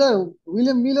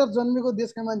विलियम मिलर जन्मेको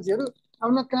देशका मान्छेहरू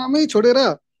आफ्नो कामै छोडेर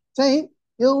चाहिँ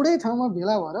एउटै ठाउँमा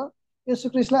भेला भएर येशू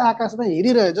क्रिस्टलाई आकाशमा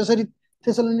हेरिरहे, जसरी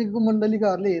थेसलोनिकको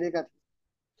मण्डलीकाहरूले हेरेका थिए।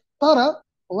 तर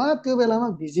उहाँ त्यो बेलामा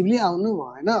भिजिबली आउनु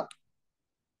भएन।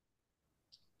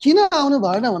 किन आउनु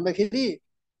भएन भन्दाखेरि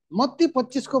मत्ती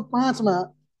 25:5 मा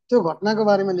त्यो घटनाको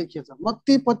बारेमा लेखिएको छ।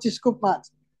 मत्ती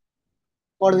 25:5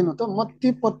 पढिदिनु त।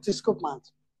 मत्ती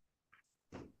 25:5।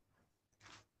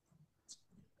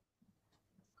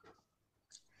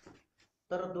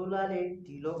 तर दुलाले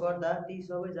ढिलो गर्दा ती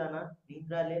सबैजना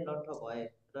निद्राले लट्ठ भए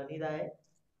र निदाए।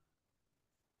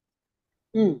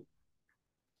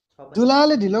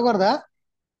 दुलाले ढिलो गर्दा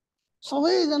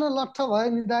सबैजना लट्ठ भए,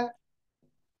 निदाए।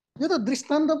 यो त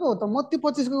दृष्टान्त पो हो त। मत्ती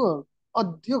 25 को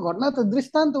यो घटना त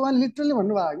दृष्टान्त, उहाँले लिटरली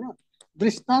भन्नुभयो होइन,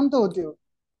 दृष्टान्त हो त्यो।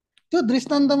 त्यो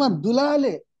दृष्टान्तमा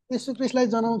दुलाले येशू क्रिस्टलाई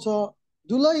जनाउँछ,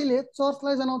 दुलहीले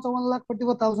चर्चलाई जनाउँछ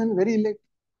 1,44,000 भेरी इलेक्ट।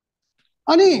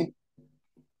 अनि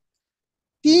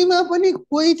तीमा पनि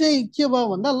कोही चाहिँ के भयो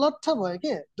भन्दा लट्ठ भयो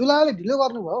के? दुलाले ढिलो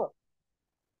गर्नुभयो।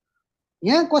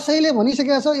 यहाँ कसैले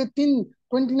भनिसकेको छ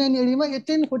 1829 एडीमा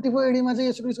 1844 एडीमा चाहिँ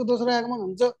येशू क्रिस्टको दोस्रो आगमन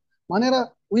हुन्छ भनेर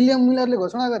विलियम मिलरले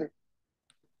घोषणा गरे।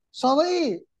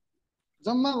 सबै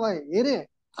जम्मा भए, हेरे,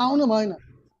 आउनु भएन।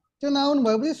 त्यो नआउनु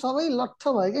भएपछि सबै लट्ठ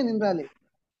भयो क्या निन्द्राले,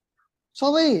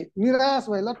 सबै निराश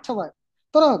भए, लट्ठ भए।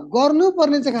 तर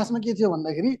गर्नुपर्ने चाहिँ खासमा के थियो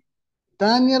भन्दाखेरि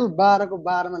दानियल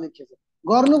 12:12 मा लेखिएको छ।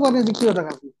 गर्नुपर्ने चाहिँ के हो त?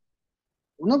 खासमा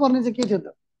हुनुपर्ने चाहिँ के थियो त?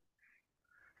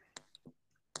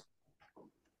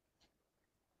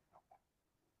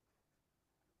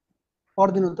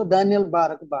 पढिदिनु त दानियल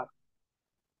 12:12।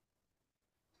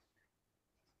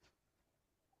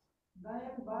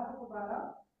 दानियल 12:12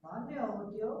 धन्य हो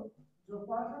त्यो जो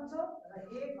पर्खन्छ र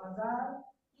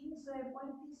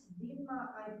 1335 दिनमा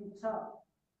आइपुग्छ।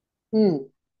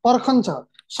 पर्खन्छ।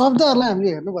 शब्दहरूलाई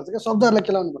हामीले हेर्नुपर्छ क्या, शब्दहरूलाई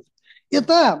केलाउनुपर्छ।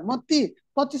 यता मत्ती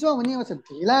 25मा भनिएको छ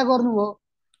ढिला गर्नुभयो,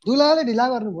 दुलाले ढिला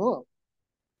गर्नुभयो।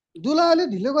 दुलाले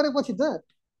ढिलो गरेपछि त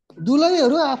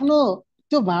दुलैहरू आफ्नो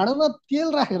त्यो भाँडोमा तेल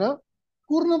राखेर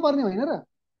कुर्नु पर्ने होइन र,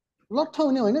 लट्ठ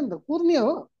हुने होइन नि त, कुर्ने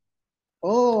हो।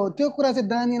 त्यो कुरा चाहिँ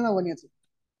दानियलमा भनिएको छ,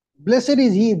 blessed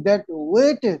is he that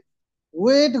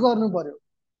weight गर्नु पर्यो।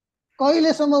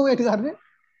 कहिलेसम्म वेट गर्ने?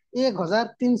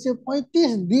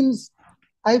 1335 दिन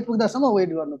आइपुग्दासम्म वेट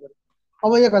गर्नु पर्यो।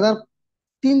 अब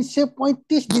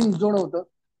 1335 दिन जोडौँ त,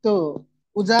 त्यो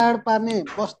उजाड पार्ने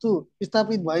वस्तु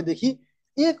स्थापित भएदेखि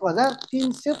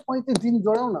 1335 दिन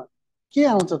जोडौँ न, के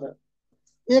आउँछ त?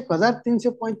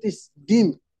 1335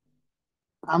 दिन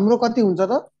हाम्रो कति हुन्छ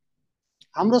त?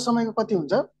 हाम्रो समयको कति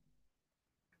हुन्छ?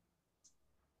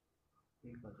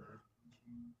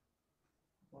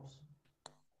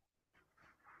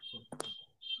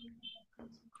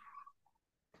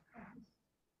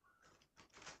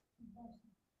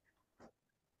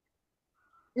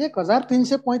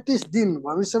 1335 दिन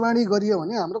भविष्यवाणी गरियो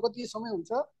भने हाम्रो कति समय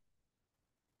हुन्छ?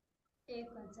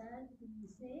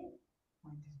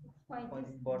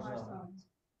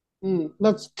 1335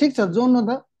 ल ठिक छ, जोड्नु त।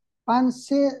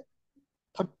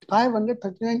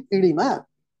 539 एडीमा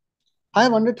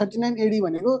 539 एडी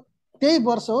भनेको त्यही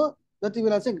वर्ष हो जति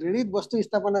बेला चाहिँ घृणित वस्तु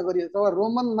स्थापना गरियो अथवा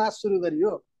रोमन मास सुरु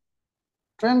गरियो,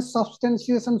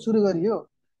 ट्रान्ससब्स्टेन्सिएसन सुरु गरियो।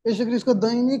 यसो क्रिस्टको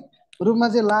दैनिक रूपमा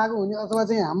चाहिँ लागु हुने अथवा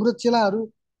चाहिँ हाम्रो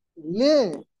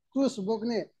चेलाहरूले क्रुस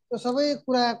बोक्ने त्यो सबै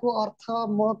कुराको अर्थ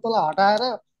महत्त्वलाई हटाएर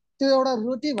त्यो एउटा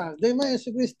रोटी भाँच्दैमा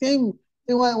यसो क्रिस्ट त्यही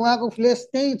त्यो उहाँको फ्लेस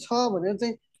त्यही छ भनेर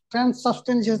चाहिँ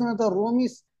ट्रान्ससब्स्टेन्सिएसन अथवा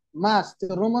रोमिस मास,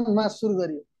 त्यो रोमन मास सुरु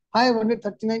गरियो।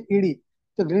 539 एडी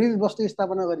त्यो घृणित वस्तु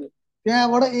स्थापना गरियो।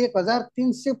 त्यहाँबाट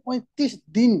 1335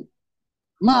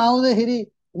 दिनमा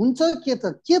आउँदाखेरि हुन्छ के त,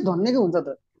 के धन्नेको हुन्छ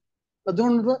त?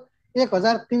 जोड्नु त,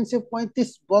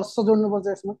 1335 वर्ष जोड्नुपर्छ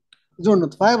यसमा। जोड्नु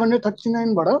त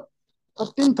 539बाट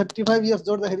 1335 इयर्स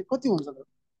जोड्दाखेरि कति हुन्छ त?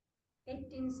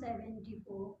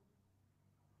 1874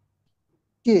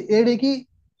 के एडी कि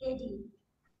एडी?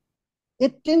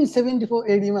 1874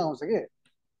 एडीमा आउँछ के।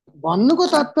 भन्नुको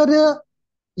तात्पर्य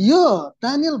यो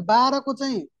दानियल 12 को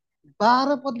चाहिँ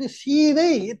 12 पदले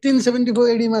सिधै 1874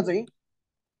 एडीमा चाहिँ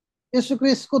यसु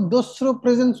क्रिस्टको दोस्रो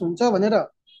प्रेजेन्स हुन्छ भनेर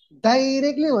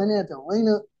डाइरेक्टली भने त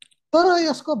होइन, तर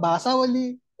यसको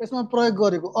भाषावली यसमा प्रयोग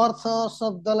गरेको अर्थ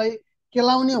शब्दलाई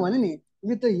केलाउने हो भने नि,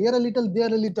 here little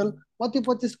there little Matthew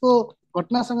 25 को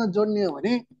घटनासँग जोड्ने हो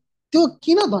भने त्यो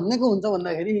किन धन्नेको हुन्छ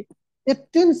भन्दाखेरि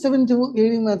 1874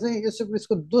 एडीमा चाहिँ यसु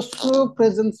क्रिस्टको दोस्रो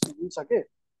प्रेजेन्स हुन्छ के।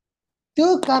 त्यो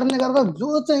कारणले गर्दा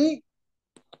जो चाहिँ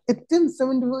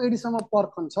 1874 एडीसम्म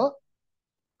पर्खन्छ,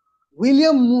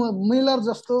 विलियम मिलर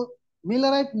जस्तो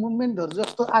मिलराइट मुभमेन्टहरू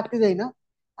जस्तो आत्तिँदैन,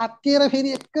 आत्तिएर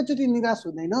फेरि एकैचोटि निराश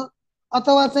हुँदैन,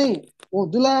 अथवा चाहिँ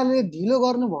दुलाले ढिलो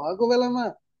गर्नु भएको बेलामा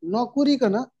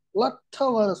नकुरिकन लट्ठ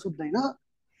भएर सुत्दैन।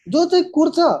 जो चाहिँ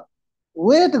कुर्छ,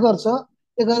 वेट गर्छ,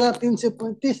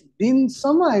 1335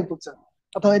 दिनसम्म आइपुग्छ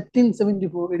अथवा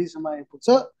 1874 एडीसम्म आइपुग्छ,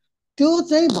 त्यो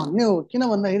चाहिँ भन्ने हो। किन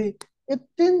भन्दाखेरि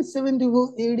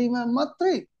 1874 एडीमा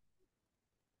मात्रै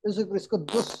यसु क्रिस्टको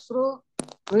दोस्रो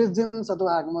प्रेजेन्स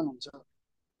अथवा आगमन हुन्छ।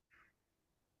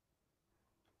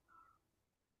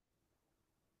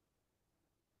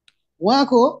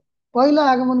 उहाँको पहिलो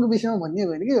आगमनको विषयमा भनिएको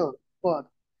होइन कि यो पद,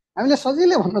 हामीले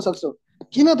सजिलै भन्न सक्छौँ।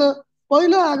 किन त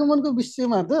पहिलो आगमनको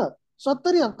विषयमा त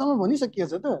 70 हप्तामा भनिसकिएको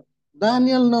छ त,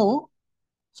 दानियल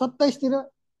 9:27 तिर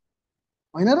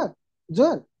होइन र? जो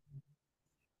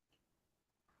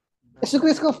यसु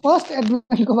क्रिस्टको फर्स्ट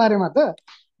एडभेन्टको बारेमा त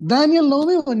दानियल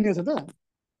 9मै भनिएको छ त,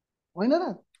 होइन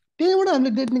र? त्यहीबाट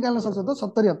हामीले डेट निकाल्न सक्छौँ त,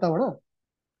 70 हप्ताबाट,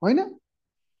 होइन?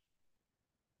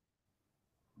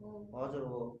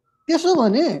 त्यसो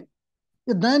भने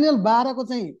यो दानियल 12 को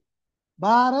चाहिँ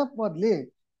 12 पदले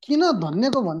किन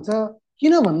धन्यको भन्छ?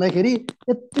 किन भन्दाखेरि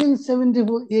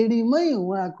 1874 एडीमै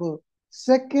उहाँको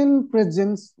सेकेन्ड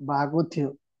प्रेजेन्स भएको थियो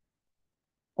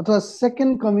अथवा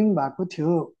सेकेन्ड कमिङ भएको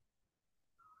थियो।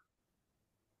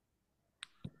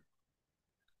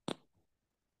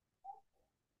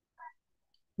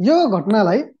 यो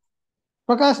घटनालाई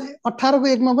प्रकाश 18 को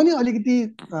 1 मा पनि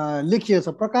अलिकति लेखिएको छ।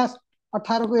 प्रकाश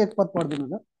 18 को 1 पद पढिदिनु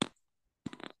त।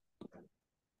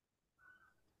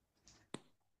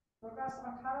 प्रकाश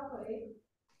 18 को 1,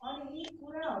 अनि यी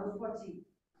कुराहरूपछि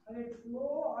अनि ठुलो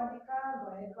अधिकार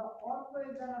भएका अर्को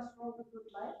एकजना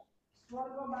स्वर्गदूतलाई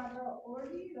स्वर्गबाट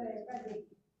ओर्लिरहेका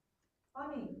देखे,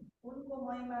 अनि उनको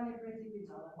महिमाले पृथ्वी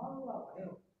झलमल्ल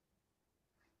भयो।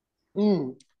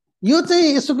 यो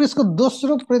चाहिँ यसु क्रिस्टको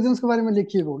दोस्रो प्रेजेन्सको बारेमा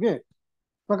लेखिएको हो के,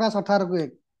 प्रकाश 18 को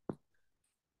 1।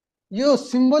 यो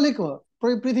सिम्बोलिक हो,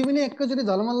 पृथ्वी नै एकैचोटि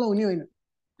झलमल्ल हुने होइन,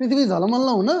 पृथ्वी झलमल्ल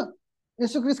हुन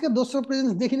यसु ख्रिस्टको दोस्रो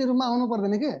प्रेजेन्स देखिने रूपमा आउनु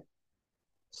पर्दैन के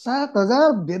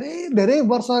 7,000 धेरै धेरै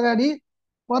वर्ष अगाडि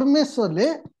परमेश्वरले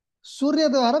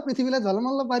सूर्यद्वारा पृथ्वीलाई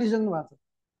झलमल्ल पारिसक्नु भएको छ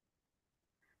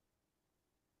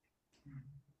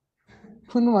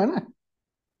सुन्नु भएन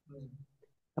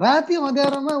राति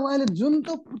अँध्यारोमा उहाँले जुन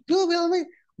त्यो बेलामै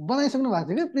बनाइसक्नु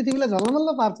भएको थियो कि पृथ्वीलाई झलमल्ल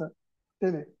पार्छ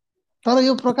त्यसले तर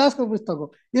यो प्रकाशको पुस्तक हो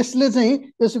यसले चाहिँ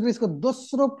यसु ख्रिस्टको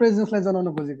दोस्रो प्रेजेन्सलाई जनाउन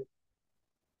खोजेको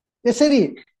यसरी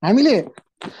हामीले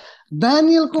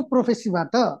दानियलको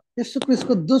प्रोफेसीबाट यसु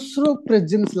ख्रिस्टको दोस्रो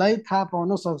प्रेजेन्सलाई थाहा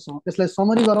पाउन सक्छौँ यसलाई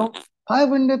समरी गरौँ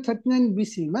 539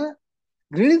 BC मा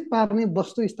घृणित पार्ने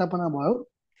वस्तु स्थापना भयो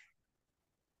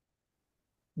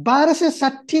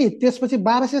 1260 त्यसपछि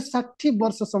 1260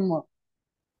 वर्षसम्म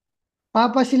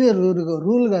पापासीले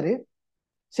रुल गरे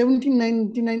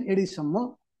 1799 AD सम्म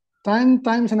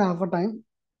times and half a time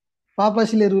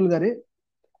पापासीले rule गरे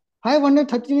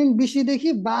 539 BC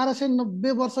देखि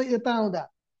 1290 वर्ष यता आउँदा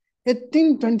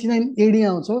 1829 AD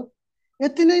आउँछ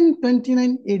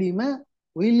 1829 AD मा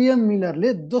विलियम मिलरले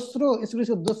दोस्रो यसु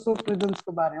ख्रिस्टको दोस्रो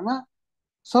प्रेजेन्सको बारेमा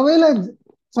सबैलाई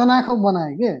चनाखो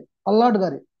बनाए के अलर्ट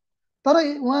गरे तर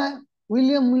उहाँ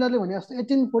विलियम मिलरले भने जस्तो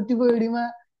 1844 AD मा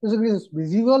यसु ख्रिस्ट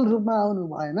भिजिबल रूपमा आउनु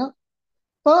भएन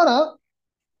तर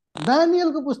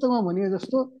दानियलको पुस्तकमा भनिए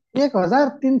जस्तो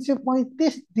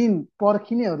 1335 दिन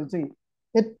पर्खिनेहरू चाहिँ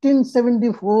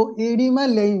 1874 AD मा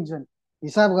ल्याइन्छन्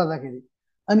हिसाब गर्दाखेरि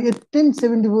अनि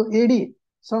 1874 AD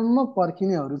सम्म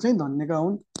पर्खिनेहरू चाहिँ धन्यका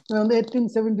हुन्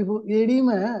 1874 AD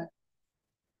मा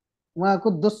उहाँको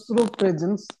दोस्रो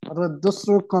प्रेजेन्स अथवा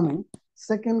दोस्रो कमिङ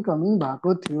सेकेन्ड कमिङ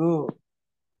भएको थियो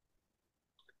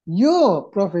यो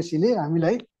प्रोफेसीले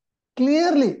हामीलाई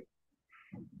क्लियरली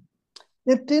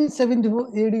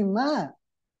 1874 AD मा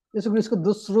यसु ख्रिस्टको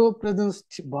दोस्रो प्रेजेन्स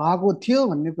भएको थियो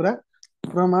भन्ने कुरा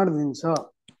प्रमाण दिन्छ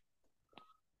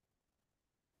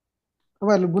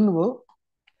तपाईहरुले बुझ्नुभयो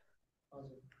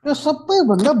यो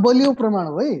सबैभन्दा बलियो प्रमाण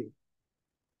हो है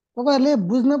तपाईहरुले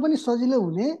बुझ्न पनि सजिलो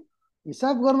हुने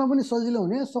हिसाब गर्न पनि सजिलो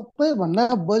हुने सबैभन्दा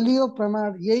बलियो प्रमाण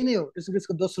यही नै हो यसु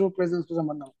ख्रिस्टको दोस्रो प्रेजेन्सको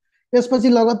सम्बन्धमा त्यसपछि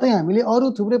लगत्तै हामीले अरु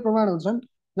थुप्रै प्रमाणहरू छन्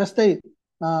जस्तै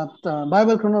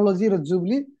बाइबल क्रोनोलोजी र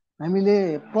जुबली हामीले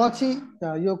पछि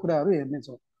यो कुराहरू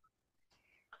हेर्नेछौँ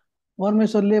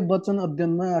परमेश्वरले वचन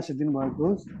अध्ययनमा आशिष दिनु भएको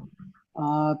होस्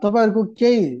तपाईहरुको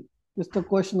केही त्यस्तो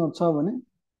क्वेशनहरु छ भने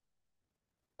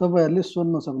तपाईहरुले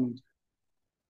सोध्न सक्नुहुन्छ